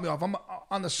really cut me off. I'm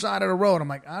on the side of the road. I'm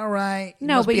like, all right.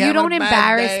 No, but you don't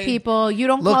embarrass people. You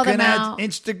don't call them out. Looking at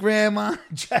Instagram on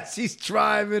Jesse's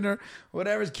driving or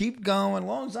whatever. Keep going. As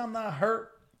long as I'm not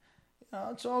hurt,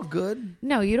 it's all good.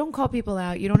 No, you don't call people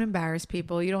out. You don't embarrass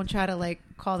people. You don't try to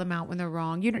call them out when they're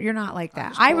wrong. You're not like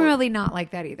that. I'm really not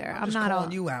like that either. I'm not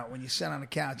calling you out when you sit on the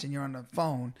couch and you're on the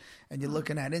phone and you're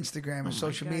looking at Instagram and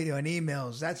social media and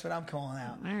emails. That's what I'm calling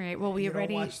out. All right. Well, we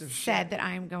already said that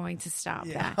I'm going to stop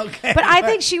that. Okay. But I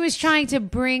think she was trying to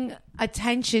bring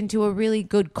attention to a really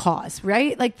good cause,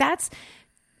 right? That's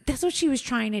what she was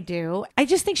trying to do. I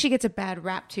just think she gets a bad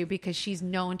rap too, because she's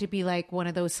known to be one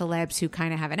of those celebs who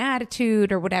kind of have an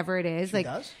attitude or whatever it is. She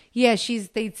does? Yeah,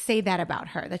 they say that about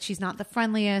her, that she's not the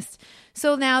friendliest.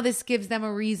 So now this gives them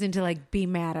a reason to be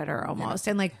mad at her almost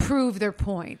and prove their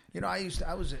point. I used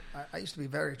to be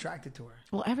very attracted to her.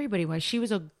 Well, everybody was. She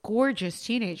was a gorgeous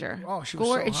teenager. Oh, she was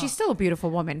so hot. And she's still a beautiful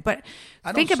woman. But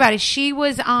think about it. She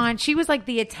was like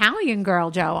the Italian girl,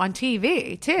 Joe, on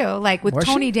TV too, with Was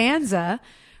Tony she? Danza.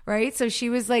 Right, so she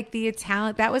was the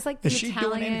Italian. That was the Italian. Is she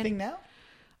doing anything now?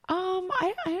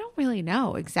 I don't really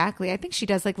know exactly. I think she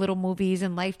does little movies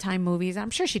and Lifetime movies.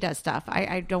 I'm sure she does stuff.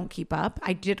 I don't keep up.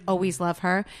 I did always love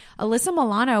her. Alyssa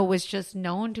Milano was just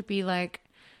known to be a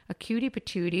cutie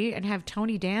patootie and have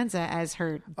Tony Danza as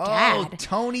her dad. Oh,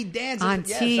 Tony Danza on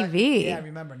TV. I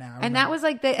remember now. And that was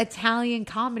the Italian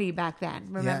comedy back then.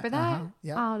 Remember that? Uh-huh,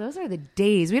 yeah. Oh, those are the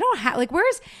days. We don't have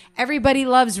where's Everybody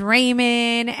Loves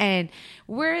Raymond, and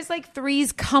where's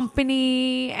Three's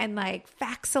Company and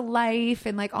Facts of Life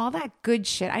and all that good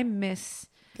shit. I miss.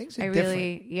 Things are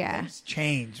different. Things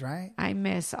change, right? I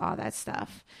miss all that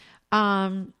stuff.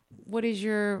 What is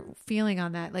your feeling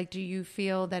on that? Do you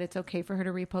feel that it's okay for her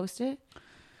to repost it?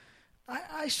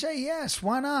 I say yes.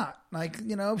 Why not?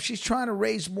 If she's trying to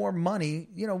raise more money,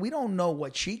 we don't know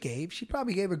what she gave. She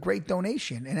probably gave a great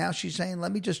donation, and now she's saying,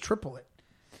 "Let me just triple it."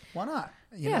 Why not?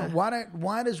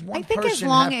 Why does one person? I think as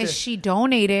long as she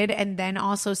donated, and then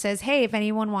also says, "Hey, if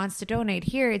anyone wants to donate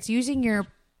here," it's using your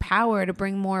power to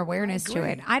bring more awareness to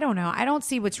it. I don't know. I don't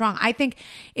see what's wrong. I think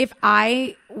if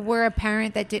I were a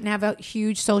parent that didn't have a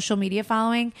huge social media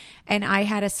following and I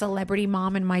had a celebrity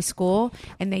mom in my school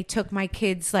and they took my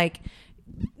kids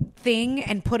thing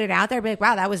and put it out there, I'd be like,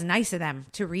 wow, that was nice of them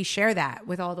to reshare that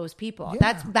with all those people.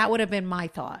 Yeah. That would have been my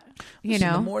thought.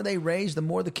 Listen, the more they raise, the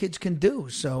more the kids can do.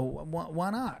 So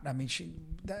why not? I mean,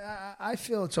 I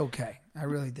feel it's okay. I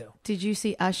really do. Did you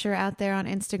see Usher out there on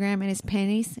Instagram in his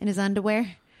panties, in his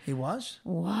underwear? He was?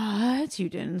 What? You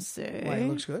didn't see? Why, he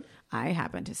looks good? I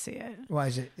happened to see it. Why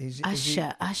is it?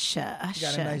 Usher. He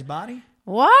got a nice body?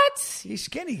 What? He's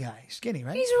skinny guy. Skinny,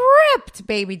 right? He's ripped,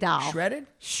 baby doll. Shredded?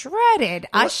 Shredded.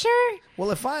 Well, Usher?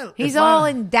 Well, he's all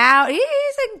endowed. He's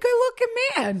a good-looking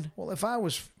man. Well, if I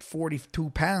was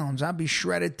 42 pounds, I'd be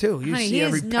shredded too. You Honey, see he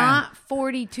every is pound. not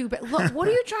 42. But look, what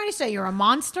are you trying to say? You're a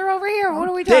monster over here? What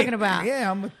are we talking about? Yeah,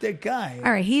 I'm a thick guy.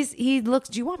 All right, he looks.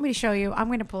 Do you want me to show you? I'm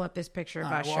going to pull up this picture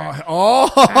of Usher.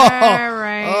 Oh, all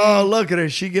right. Oh, look at her.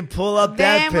 She can pull up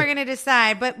that. Then we're going to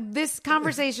decide. But this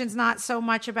conversation's not so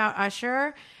much about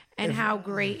Usher and how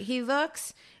great he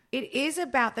looks. It is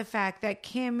about the fact that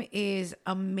Kim is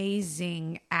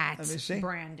amazing at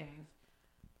branding.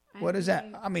 What is that?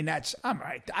 I mean, I'm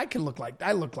right. I look like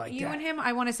you that. and him,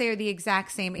 I want to say, are the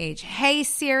exact same age. Hey,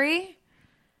 Siri.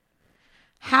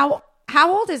 How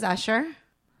old is Usher?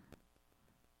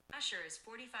 Usher is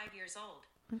 45 years old.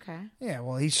 Okay. Yeah,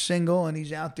 well, he's single and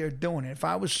he's out there doing it. If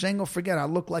I was single, forget it. I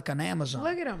look like an Amazon.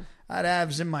 Look at him. I'd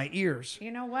have in my ears.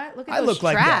 You know what? Look at I those look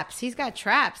traps. like that. He's got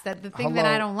traps. That the thing that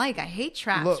I don't like. I hate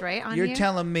traps. Look, right? On you're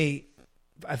telling me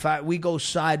if we go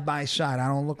side by side, I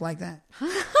don't look like that?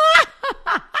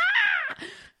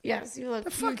 Yes, you look.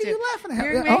 The fuck are you laughing at?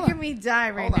 You're making me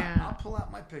die right now. I'll pull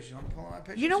out my picture. I'm pulling my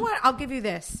picture. You know what? I'll give you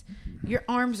this. Your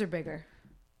arms are bigger.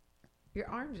 Your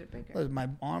arms are bigger. Look, my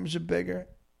arms are bigger.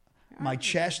 My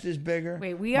chest is bigger.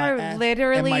 Wait, we are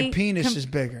literally... And my penis is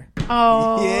bigger.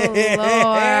 Oh, yeah.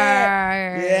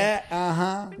 Lord. Yeah,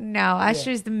 uh-huh. No,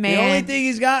 Usher's the man. The only thing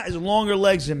he's got is longer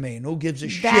legs than me. And who gives a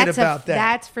shit about that?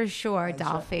 That's for sure,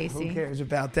 doll-facey. Who cares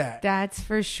about that? That's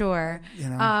for sure. You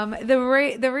know?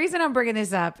 The reason I'm bringing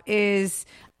this up is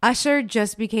Usher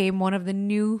just became one of the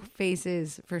new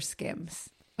faces for Skims.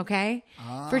 Okay?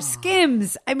 For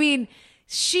Skims. I mean...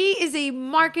 She is a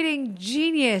marketing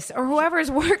genius, or whoever is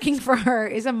working for her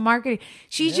is a marketing.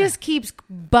 She just keeps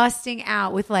busting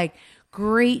out with like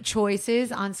great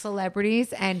choices on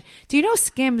celebrities. And do you know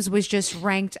Skims was just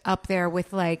ranked up there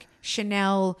with like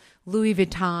Chanel, Louis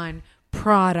Vuitton,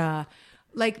 Prada,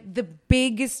 like the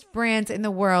biggest brands in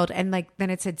the world. And like then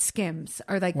it said Skims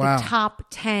are like the top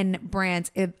 10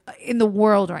 brands in the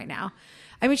world right now.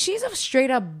 I mean, she's a straight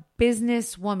up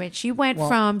businesswoman. She went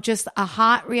from just a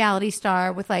hot reality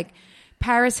star with like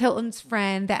Paris Hilton's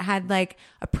friend that had like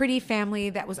a pretty family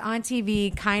that was on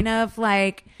TV, kind of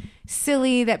like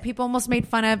silly, that people almost made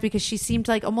fun of because she seemed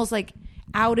like almost like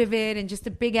out of it and just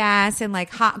a big ass and like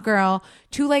hot girl,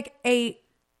 to like a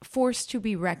force to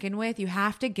be reckoned with. You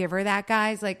have to give her that,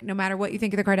 guys. Like, no matter what you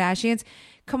think of the Kardashians,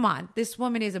 come on. This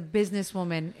woman is a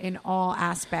businesswoman in all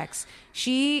aspects.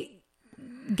 She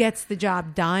gets the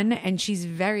job done, and she's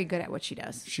very good at what she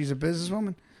does. She's a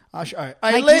businesswoman. All right,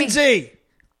 Like Lindsay.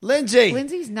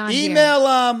 Lindsay's not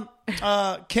email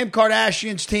Kim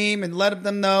Kardashian's team and let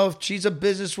them know if she's a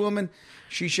businesswoman,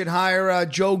 she should hire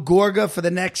Joe Gorga for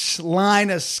the next line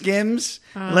of Skims.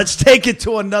 Let's take it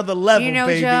to another level, You know,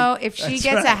 baby. Joe, if she That's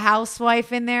gets right. a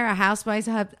housewife in there, a housewife's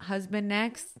husband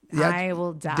next, Yeah, I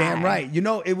will die. Damn right. You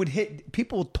know, it would hit.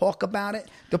 People talk about it.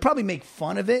 They'll probably make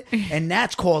fun of it, and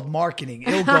that's called marketing.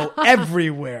 It'll go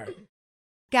everywhere.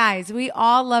 Guys, we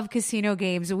all love casino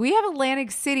games. We have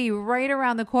Atlantic City right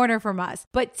around the corner from us.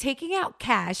 But taking out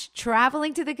cash,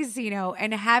 traveling to the casino,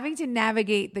 and having to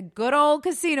navigate the good old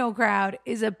casino crowd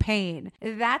is a pain.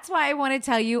 That's why I want to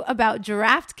tell you about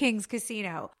DraftKings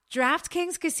Casino.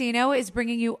 DraftKings Casino is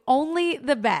bringing you only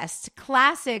the best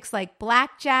classics like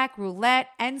blackjack, roulette,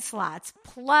 and slots,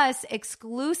 plus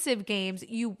exclusive games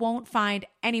you won't find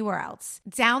anywhere else.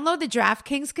 Download the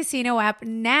DraftKings Casino app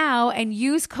now and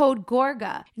use code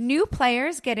GORGA. New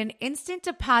players get an instant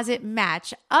deposit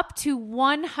match up to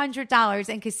 $100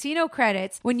 in casino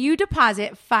credits when you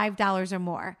deposit $5 or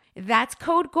more. That's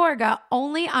code GORGA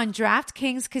only on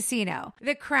DraftKings Casino.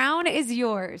 The crown is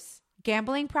yours.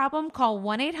 Gambling problem? Call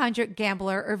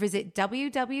 1-800-GAMBLER or visit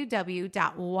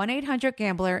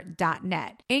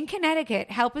www.1800gambler.net. In Connecticut,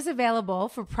 help is available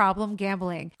for problem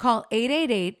gambling. Call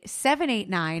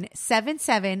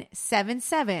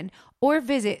 888-789-7777 or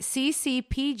visit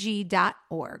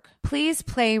ccpg.org. Please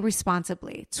play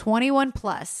responsibly. 21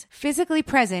 plus. Physically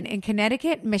present in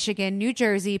Connecticut, Michigan, New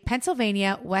Jersey,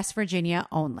 Pennsylvania, West Virginia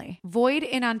only. Void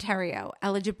in Ontario.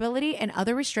 Eligibility and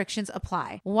other restrictions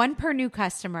apply. One per new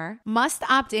customer. Must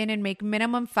opt in and make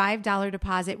minimum $5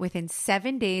 deposit within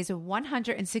 7 days of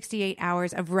 168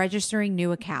 hours of registering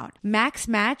new account. Max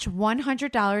match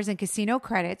 $100 in casino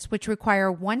credits, which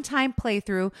require one-time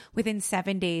playthrough within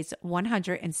 7 days,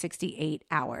 168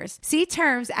 hours. See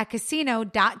terms at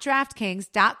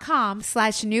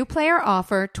casino.draftkings.com/new player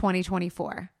offer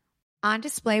 2024. On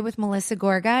Display with Melissa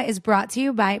Gorga is brought to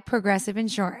you by Progressive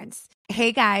Insurance.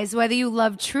 Hey guys, whether you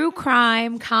love true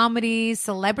crime, comedies,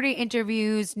 celebrity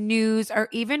interviews, news, or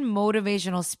even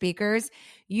motivational speakers,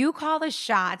 you call the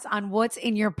shots on what's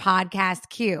in your podcast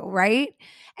queue, right?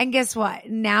 And guess what?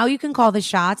 Now you can call the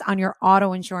shots on your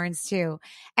auto insurance too.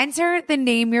 Enter the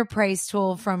Name Your Price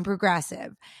tool from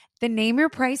Progressive. The Name Your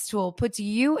Price tool puts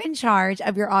you in charge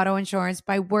of your auto insurance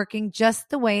by working just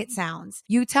the way it sounds.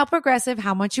 You tell Progressive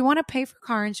how much you want to pay for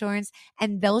car insurance,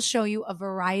 and they'll show you a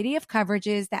variety of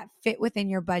coverages that fit within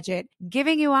your budget,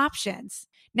 giving you options.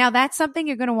 Now, that's something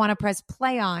you're going to want to press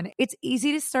play on. It's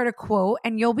easy to start a quote,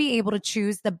 and you'll be able to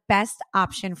choose the best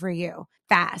option for you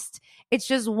fast. It's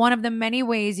just one of the many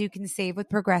ways you can save with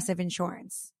Progressive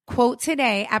Insurance. Quote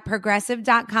today at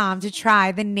progressive.com to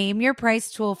try the Name Your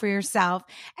Price tool for yourself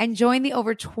and join the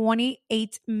over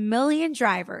 28 million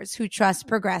drivers who trust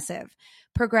Progressive.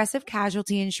 Progressive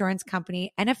Casualty Insurance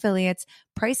Company and affiliates.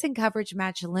 Price and coverage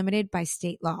match limited by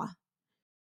state law.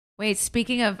 Wait,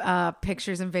 speaking of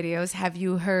pictures and videos, have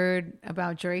you heard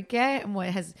about Drake yet?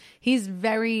 And he's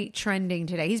very trending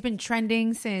today. He's been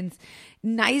trending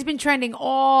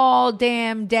all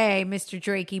damn day, Mr.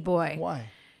 Drakey boy. Why?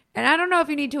 And I don't know if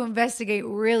you need to investigate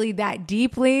really that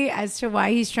deeply as to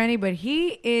why he's trending, but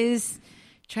he is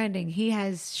trending. He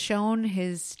has shown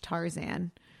his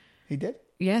Tarzan. He did?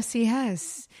 Yes, he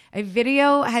has. A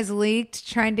video has leaked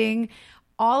trending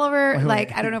all over,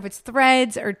 I don't know if it's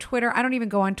Threads or Twitter. I don't even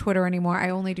go on Twitter anymore.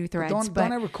 I only do Threads. Don't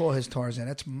ever call his Tarzan.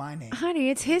 That's my name. Honey,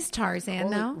 it's his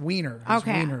Tarzan, though. Wiener.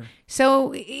 Okay. Wiener.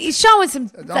 So he's showing some.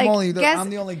 I'm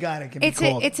the only guy that can be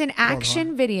called. It's an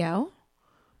action video,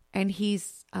 and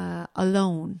he's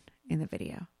alone in the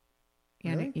video.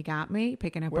 Really? You got me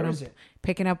picking up Where is it?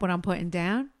 Picking up what I'm putting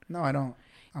down. No, I don't.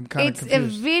 I'm kind of confused.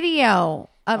 It's a video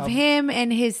of him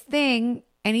and his thing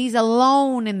and he's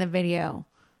alone in the video.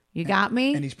 You got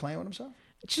me? And he's playing with himself?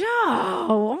 Joe,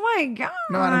 oh my God.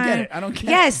 No, I don't get it. I don't get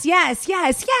yes, it.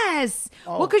 Yes.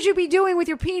 Oh. What could you be doing with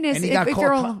your penis And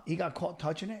he got caught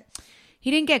touching it? He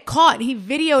didn't get caught. He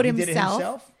videoed He did it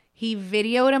himself? He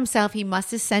videoed himself. He must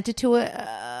have sent it to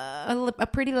a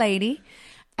pretty lady,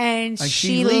 and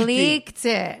she leaked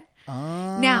it.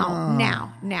 Oh.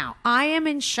 Now, I am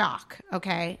in shock,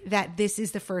 okay, that this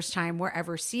is the first time we're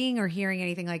ever seeing or hearing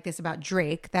anything like this about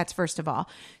Drake. That's first of all.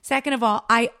 Second of all,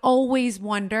 I always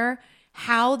wonder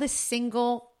how the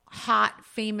single hot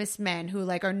famous men who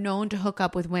like are known to hook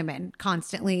up with women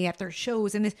constantly at their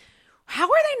shows and this, how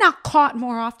are they not caught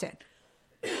more often?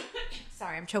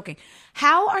 Sorry, I'm choking.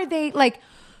 How are they like,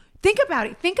 think about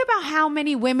it. Think about how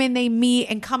many women they meet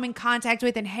and come in contact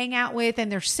with and hang out with,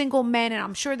 and they're single men, and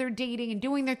I'm sure they're dating and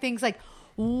doing their things. Like,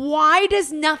 why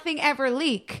does nothing ever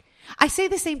leak? I say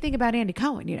the same thing about Andy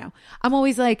Cohen, you know. I'm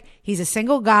always like, he's a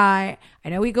single guy. I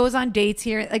know he goes on dates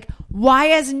here. Like, why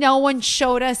has no one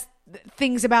showed us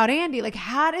things about Andy? Like,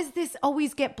 how does this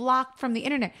always get blocked from the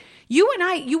internet? You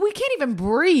and we can't even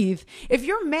breathe. If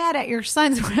you're mad at your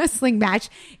son's wrestling match,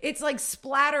 it's like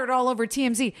splattered all over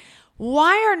TMZ.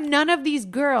 Why are none of these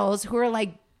girls who are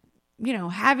like, you know,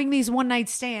 having these one night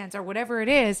stands or whatever it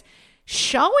is,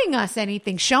 showing us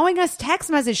anything, showing us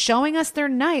text messages, showing us their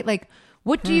night? Like,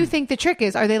 what do you think the trick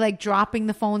is? Are they like dropping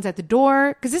the phones at the door?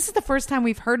 Because this is the first time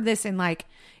we've heard this in like,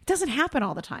 it doesn't happen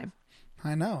all the time.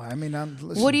 I know. I mean,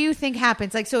 listen. What do you think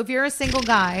happens? Like, so if you're a single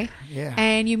guy Yeah.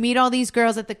 and you meet all these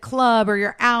girls at the club or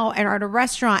you're out or at a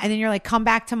restaurant and then you're like, come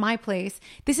back to my place.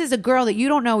 This is a girl that you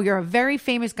don't know. You're a very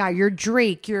famous guy. You're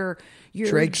Drake. You're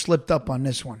Drake slipped up on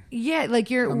this one. Yeah, like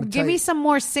give me some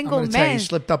more single I'm gonna men. tell you, he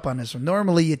slipped up on this one.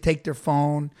 Normally, you take their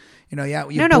phone. You know, yeah.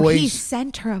 No, he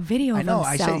sent her a video. I know. Of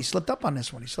himself. I said he slipped up on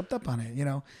this one. He slipped up on it. You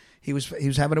know, he was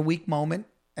having a weak moment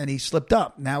and he slipped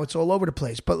up. Now it's all over the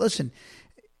place. But listen,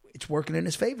 it's working in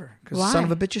his favor because the son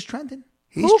of a bitch is trending.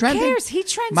 He's Who trending. cares? He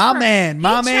trends. My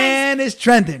man is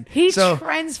trending. He so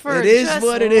trends for it is just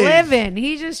what it living.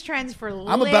 He just trends for living.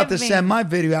 I'm about to send my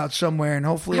video out somewhere, and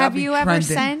hopefully, Have I'll be you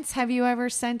trending. Have you ever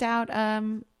sent out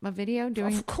a video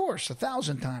doing? Of course,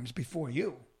 1,000 times before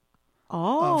you.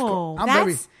 Oh,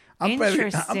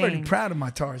 Interesting. I'm very proud of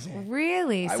my Tarzan.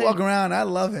 Really? I walk around. I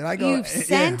love it. I go. You've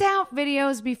sent out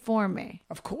videos before me.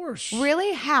 Of course.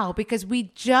 Really? How? Because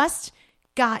we just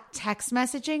got text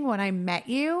messaging when I met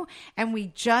you, and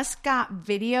we just got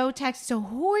video text. So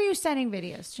who are you sending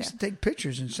videos to? Just take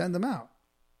pictures and send them out.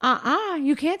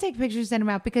 You can't take pictures and send them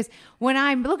out because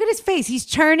when look at his face, he's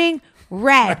turning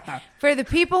red. For the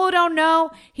people who don't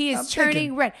know, he is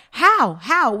turning red.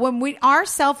 How? When our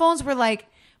cell phones were like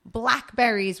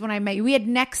Blackberries when I met you, we had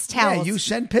Nextels. Yeah, you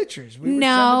send pictures.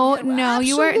 No,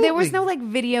 you were. There was no like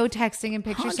video texting and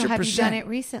pictures. 100%. So have you done it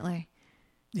recently?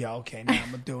 Yeah, okay. Now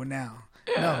I'm gonna do it now.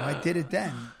 No, I did it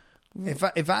then.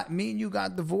 If me and you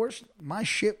got divorced, my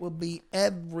shit would be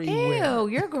everywhere. Ew,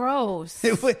 you're gross.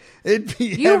 It'd be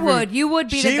You would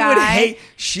be the guy.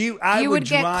 I would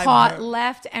get caught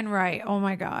left and right. Oh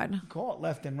my God. Caught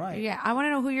left and right. Yeah, I want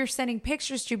to know who you're sending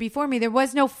pictures to before me. There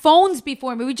was no phones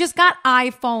before me. We just got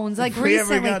iPhones like we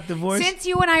recently. Ever got divorced? Since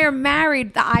you and I are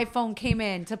married, the iPhone came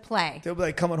in to play. They'll be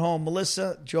like, coming home,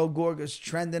 Melissa, Joe Gorga's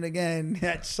trending again.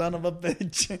 That son of a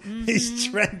bitch. He's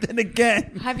trending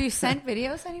again. Have you sent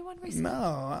videos to anyone recently? No,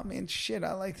 I mean, shit,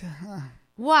 I like to...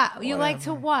 What? You like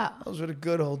to what? Those were the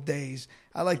good old days.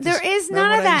 I like. There is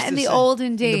none of that in the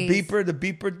olden days. The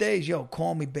beeper days. Yo,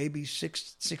 call me, baby.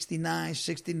 69,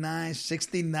 69,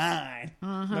 69.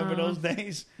 Remember those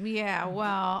days? Yeah,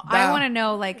 well, I want to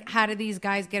know, like, how do these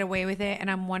guys get away with it?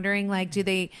 And I'm wondering, like, do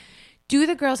the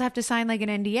girls have to sign like an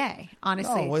NDA?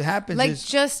 Honestly, no, what happens like is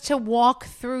just to walk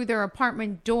through their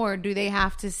apartment door, do they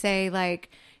have to say like,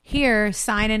 here,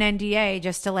 sign an NDA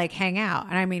just to like hang out?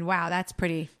 And I mean, wow, that's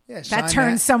pretty. Yeah, that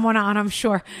turns someone on, I'm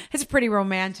sure. It's pretty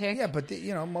romantic. Yeah, but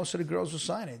most of the girls will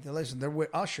sign it. Listen, they're with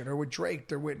Usher, they're with Drake,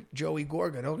 they're with Joey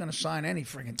Gorga. They're going to sign any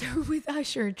friggin' thing. They're with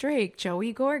Usher, Drake,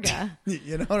 Joey Gorga.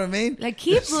 You know what I mean? Like,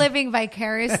 keep living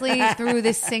vicariously through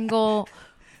the single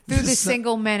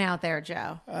men out there,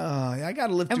 Joe. I got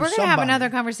to live through somebody. And we're going to have another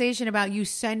conversation about you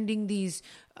sending these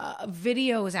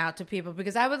videos out to people,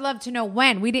 because I would love to know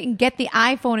when. We didn't get the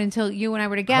iPhone until you and I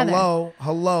were together.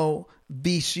 Hello.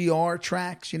 VCR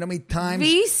tracks. You know how many times?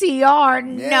 VCR?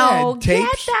 No.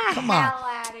 Tapes. Get the Come hell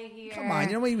on. out of here. Come on.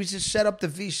 You know when we just set up the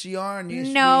VCR and we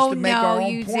used to make our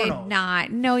own you pornos? did not.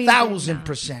 No, you did not.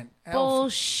 1,000%.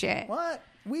 Bullshit. What?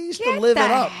 We used Get to live it the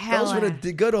up. hell Those were out.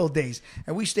 the good old days.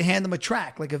 And we used to hand them a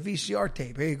track, like a VCR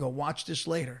tape. Here you go. Watch this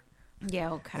later.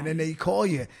 Yeah, okay. And then they call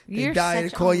you. They You're die to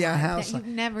such- call oh your my house. God,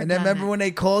 you've never and then done remember that. when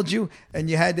they called you and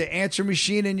you had the answer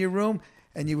machine in your room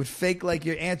and you would fake like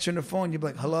you're answering the phone. You'd be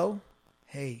like, hello?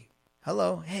 Hey.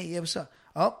 Hello? Hey, yeah, what's up?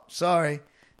 Oh, sorry.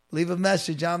 Leave a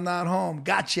message. I'm not home.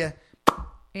 Gotcha.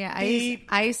 Yeah,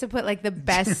 I used to put like the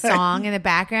best song in the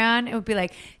background. It would be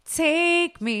like,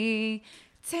 take me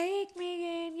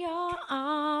in your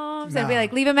arms. I'd be Nah.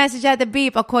 like, leave a message at the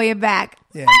beep. I'll call you back.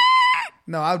 Yeah.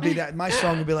 No, I would be that. My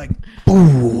song would be like,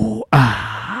 ooh,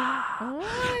 ah.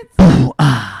 Ooh,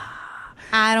 ah.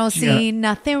 I don't see Yeah.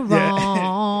 nothing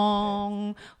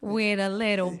wrong with a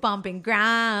little bump and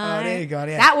grind. Oh, there you go,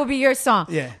 yeah. That would be your song.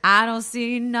 Yeah. I don't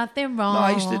see nothing wrong.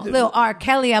 I used to do- Little R.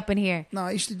 Kelly up in here. No,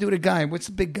 I used to do the guy. What's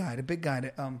the big guy? The big guy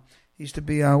that used to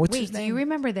be, what's Wait, his do name? you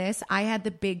remember this? I had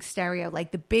the big stereo,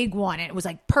 like the big one, and it was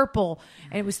like purple,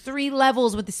 and it was 3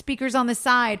 levels with the speakers on the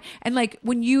side. And like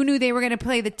when you knew they were going to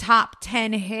play the top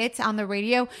 10 hits on the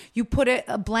radio, you put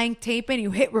a blank tape in, you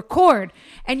hit record,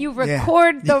 and you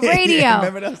record the Yeah, radio.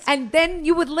 remember those? And then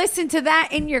you would listen to that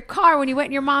in your car. When you went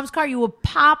in your mom's car, you would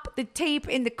pop the tape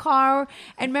in the car,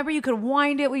 and remember you could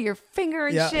wind it with your finger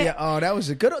and shit. Yeah. Oh, that was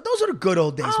a good. Those are the good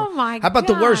old days. Oh, my How about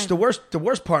God. the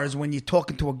worst part is when you're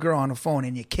talking to a girl on the phone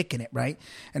and you're kicking it, right?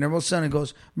 And then all of a sudden it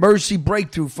goes, emergency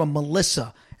breakthrough from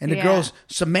Melissa, and the Yeah. girls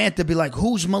Samantha be like,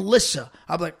 "Who's Melissa?"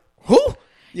 I'm like, "Who?"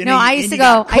 You No, know, I and used to you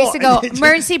got go. I used to go. caught.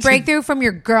 Emergency breakthrough from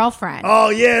your girlfriend. Oh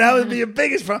yeah, that would be your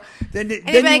biggest problem. Then And you'd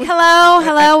be like,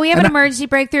 hello, we have an emergency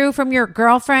breakthrough from your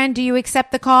girlfriend. Do you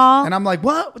accept the call? And I'm like,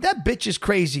 what? That bitch is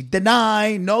crazy.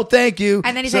 Deny. No, thank you.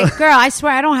 And then he's So- like, girl, I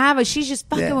swear I don't have her. She's just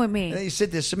fucking Yeah. with And then me. you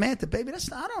sit there, Samantha, baby.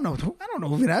 I don't know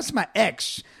who. That's my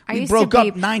ex. I We used broke to up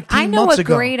beep. 19 I know months what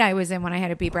ago. grade I was in when I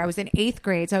had a beeper. I was in 8th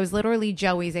grade. So I was literally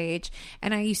Joey's age.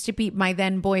 And I used to beep my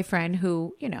then boyfriend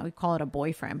who, you know, we call it a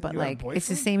boyfriend, but You had a like it's boyfriend?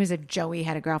 the same as if Joey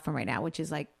had a girlfriend right now, which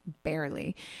is like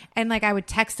barely. And like I would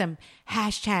text him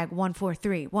hashtag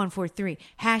 143, 143,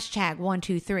 hashtag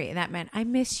 123. And that meant I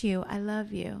miss you. I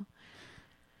love you.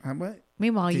 What?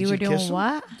 Meanwhile, Did you were doing kiss him?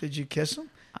 what? Did you kiss him?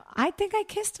 I think I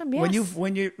kissed him. Yes.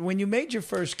 When you made your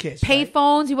first kiss, right?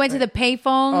 Payphones. You went to the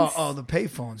payphones. Oh, the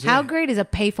payphones. How Yeah. great is a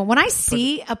payphone? When I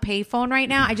see a payphone right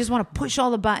now, I just want to push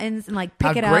all the buttons and like pick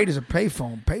How it up. great is a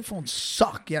payphone? Payphones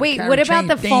suck. You had to Wait, carry what a about chain.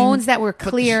 the Ding. phones that were Put the-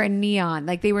 clear and neon?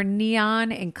 Like they were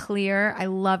neon and clear. I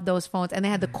love those phones, and they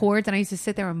had the cords, and I used to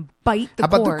sit there and bite the How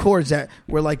about cord. the cords that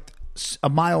were like a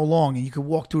mile long and you could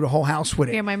walk through the whole house with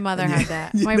it? Yeah, my mother And had you-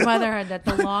 that. you My know? mother had that.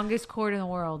 The longest cord in the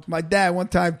world. My dad one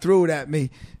time threw it at me.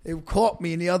 It caught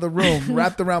me in the other room,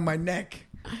 wrapped around my neck.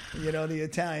 You know, the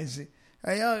Italians.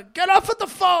 Hey, get off of the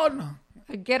phone.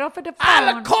 Get off of the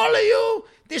I'll phone. call you.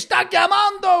 Te sta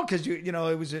chiamando. Because, you know,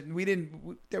 it was,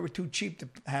 they were too cheap to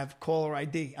have caller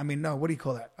ID. I mean, no, what do you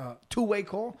call that? Two-way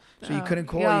call? So you couldn't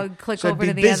call. yeah, you. click So it'd over be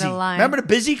to the busy. other line. Remember the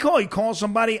busy call? You call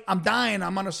somebody, I'm dying,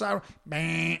 I'm on the side.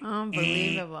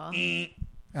 Unbelievable.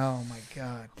 Oh, my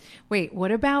God. Wait, what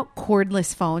about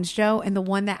cordless phones, Joe? And the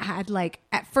one that had like,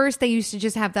 at first they used to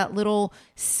just have that little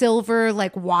silver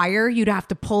like wire you'd have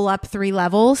to pull up 3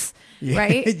 levels, Yeah,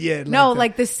 right? yeah, No, like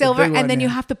like the the silver, big one, and then you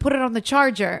yeah. have to put it on the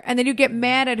charger. And then you get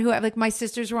mad at who, like my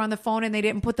sisters were on the phone and they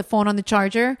didn't put the phone on the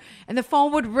charger. And the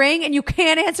phone would ring and you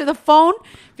can't answer the phone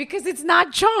because it's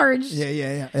not charged.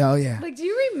 Yeah. Oh, yeah. Like, do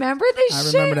you remember this I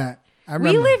shit? remember that. I We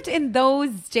remember. lived in those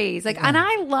days. Like, and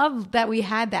I love that we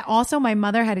had that. Also, my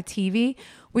mother had a TV,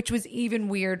 which was even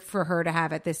weird for her to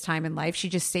have at this time in life. She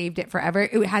just saved it forever.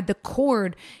 It had the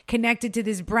cord connected to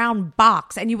this brown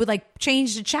box, and you would like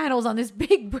change the channels on this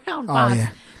big brown box. yeah.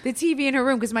 The TV in her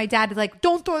room, because my dad was like,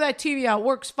 don't throw that TV out.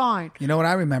 Works fine. You know what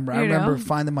I remember? I You remember know?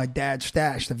 finding my dad's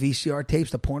stash, the VCR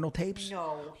tapes, the porno tapes.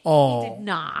 No, Oh. he did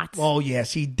not. Oh,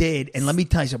 yes, he did. And let me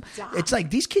tell you something. It's like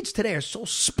these kids today are so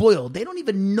spoiled. They don't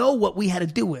even know what we had to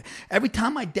do with. Every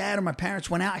time my dad or my parents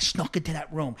went out, I snuck into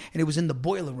that room. And it was in the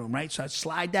boiler room, right? So I'd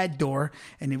slide that door,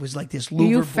 and it was like this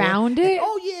louver board. found And- it?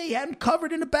 oh, yeah, he had them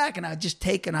covered in the back. And I'd just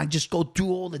take and I'd just go through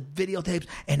all the videotapes.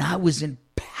 And I was in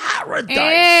paradise. Ew.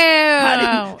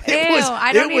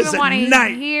 I don't even wanna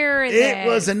hear It this.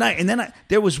 was a night. And then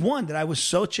there was one that I was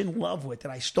such in love with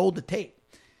that I stole the tape.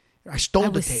 I stole I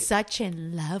the was tape. such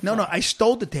in love. No, with I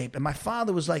stole the tape, and my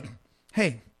father was like,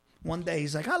 "Hey," one day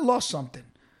he's like, "I lost something.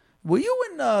 Were you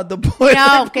in the boy?"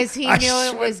 No, 'cause he I knew it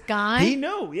swear- was gone? He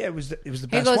knew. Yeah, it was the He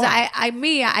best goes, one.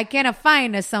 I can't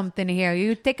find something here.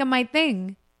 You taking my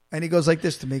thing. And he goes like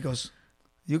this to me. He goes,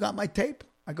 "You got my tape?"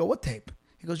 I go, "What tape?"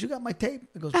 He goes, you got my tape?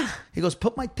 He goes,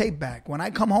 put my tape back. When I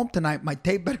come home tonight, my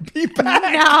tape better be back.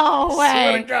 No way.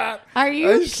 I swear to God. Are you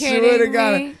kidding swear to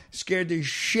God, me? Scared the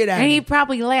shit out of And me. he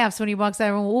probably laughs when he walks out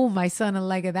of the room. Oh, my son will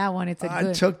like it. That one, it's a I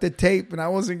good. took the tape and I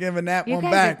wasn't giving that You one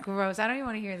guys back. are gross. I don't even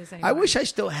want to hear this anymore. I wish I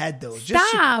still had those.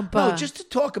 Stop. Just to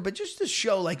talk about, just to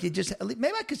show, like you just,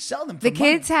 maybe I could sell them for The money.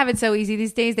 kids have it so easy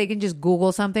these days. They can just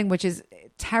Google something, which is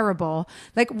terrible.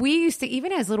 Like we used to,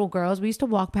 even as little girls, we used to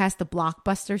walk past the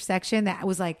Blockbuster section that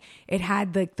was like, it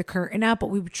had like the curtain up, but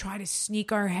we would try to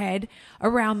sneak our head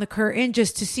around the curtain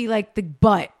just to see like the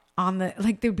butt on the,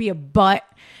 like there'd be a butt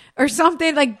or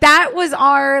something. Like that was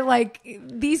our, like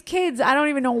these kids, I don't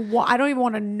even know what, I don't even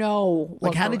want to know.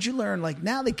 Like, how did you learn? Like,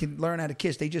 now they can learn how to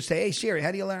kiss. They just say, hey, Siri,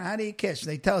 how do you kiss?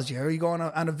 And they tells you, or you go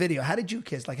on a video. How did you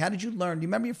kiss? Like, how did you learn? Do you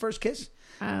remember your first kiss?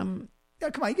 Yeah,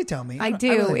 come on, you can tell me. I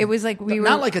do. It was like we were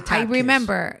not like a tap I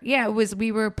remember. Yeah, it was.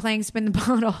 We were playing spin the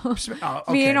bottle.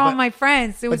 okay, Me and all my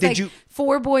friends. It was did like you-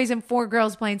 4 boys and 4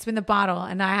 girls playing spin the bottle,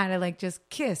 and I had to like just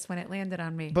kiss when it landed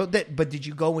on me. But did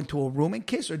you go into a room and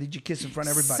kiss, or did you kiss in front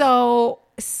of everybody? So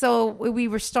we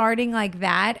were starting like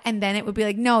that, and then it would be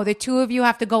like, no, the 2 of you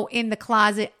have to go in the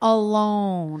closet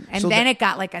alone, and So then it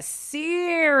got like a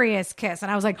serious kiss,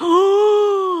 and I was like,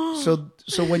 oh.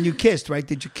 So when you kissed, right?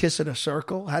 Did you kiss in a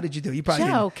circle? How did you do? You probably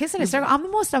Joe, didn't. kiss in a circle. I'm the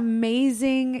most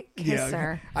amazing Yeah,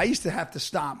 kisser. I used to have to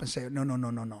stop and say, no.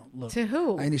 Look. To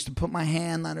who? I used to put my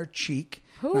hand on her cheek.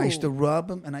 Who? And I used to rub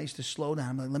them, and I used to slow down.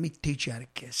 I'm like, let me teach you how to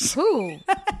kiss. Who?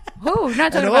 Who?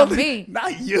 Not talking And about me.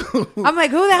 Not you. I'm like,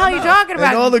 who the hell are you talking about?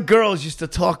 And all the girls used to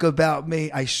talk about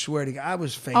me. I swear to God, I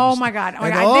was famous. Oh my God.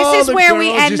 And all This is the where we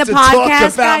girls end used the to talk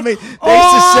podcast, about guys. me. They used to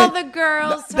All say- the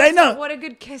girls. They talk know. about what a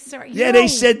good kisser. Yeah, Yo. they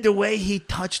said the way he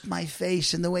touched my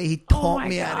face and the way he Oh taught my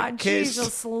me how to God. kiss.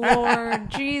 Jesus Lord.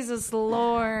 Jesus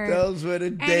Lord. Those were the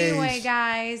days. Anyway,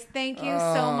 guys, thank you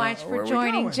so much where for we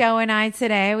joining going? Joe and I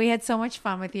today. We had so much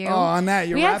fun with you. Oh, on that,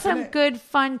 you're we had wrapping some it? good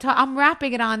fun talk. I'm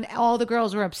wrapping it on all the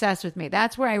girls were obsessed with me.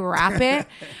 That's where I wrap it.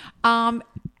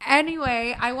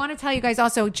 Anyway, I want to tell you guys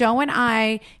also, Joe and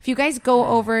I, if you guys go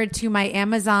over to my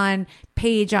Amazon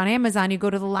page on Amazon, you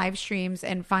go to the live streams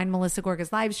and find Melissa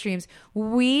Gorga's live streams.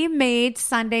 We made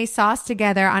Sunday sauce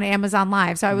together on Amazon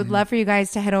Live. So I would love for you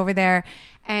guys to head over there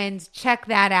and check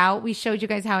that out. We showed you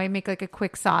guys how I make like a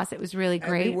quick sauce. It was really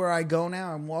great. Everywhere I go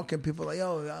now, I'm walking. People are like,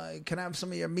 "Yo, can I have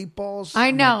some of your meatballs?" I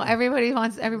I'm know. like, Everybody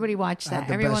watched I have that.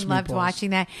 the Everyone best loved meatballs. watching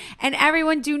that. And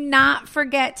everyone, do not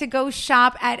forget to go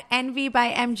shop at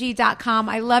envybymg.com.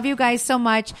 I love you guys so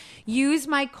much. Use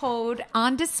my code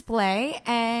on display.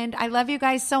 And I love you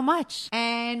guys so much.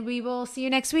 And we will see you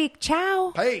next week.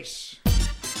 Ciao. Peace.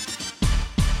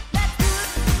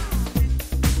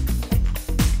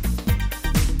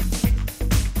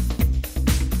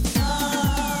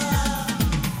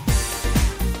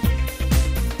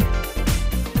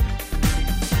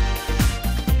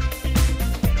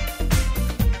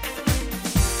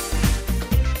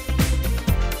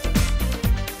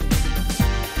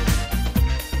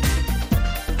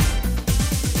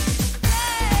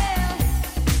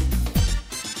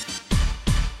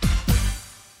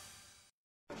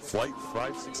 Flight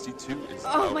 562 is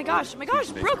Oh my gosh,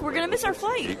 Brooke, we're gonna miss our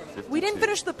flight. We didn't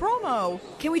finish the promo.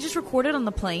 Can we just record it on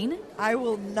the plane? I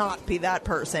will not be that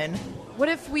person. What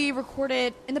if we record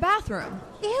it in the bathroom?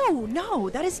 Ew, no,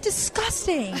 that is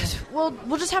disgusting. Well,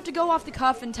 we'll just have to go off the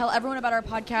cuff and tell everyone about our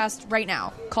podcast right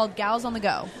now, called Gals on the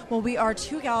Go. Well, we are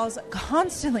 2 gals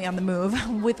constantly on the move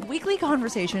with weekly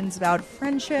conversations about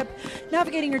friendship,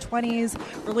 navigating your 20s,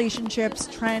 relationships,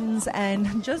 trends,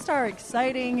 and just our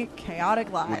exciting, chaotic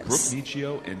Would lives. Brooke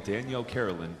Michio and Danielle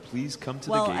Carolyn please come to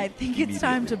Well, the gate I think it's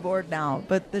time to board now,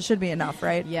 but this should be enough,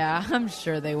 right? Yeah, I'm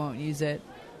sure they won't use it.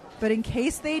 But in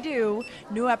case they do,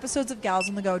 new episodes of Gals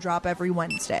on the Go drop every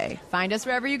Wednesday. Find us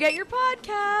wherever you get your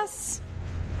podcasts.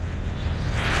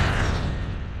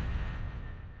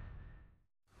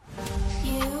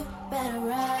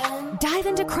 Dive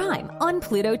into crime on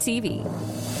Pluto TV.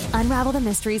 Unravel the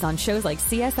mysteries on shows like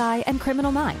CSI and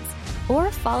Criminal Minds. Or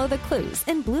follow the clues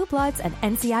in Blue Bloods and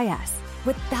NCIS.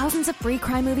 With thousands of free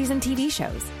crime movies and TV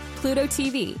shows, Pluto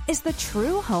TV is the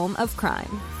true home of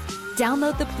crime.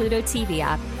 Download the Pluto TV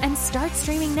app and start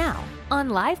streaming now on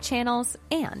live channels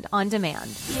and on demand.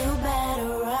 You better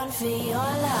run for your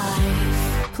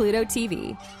life. Pluto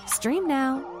TV. Stream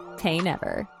now, pay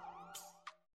never.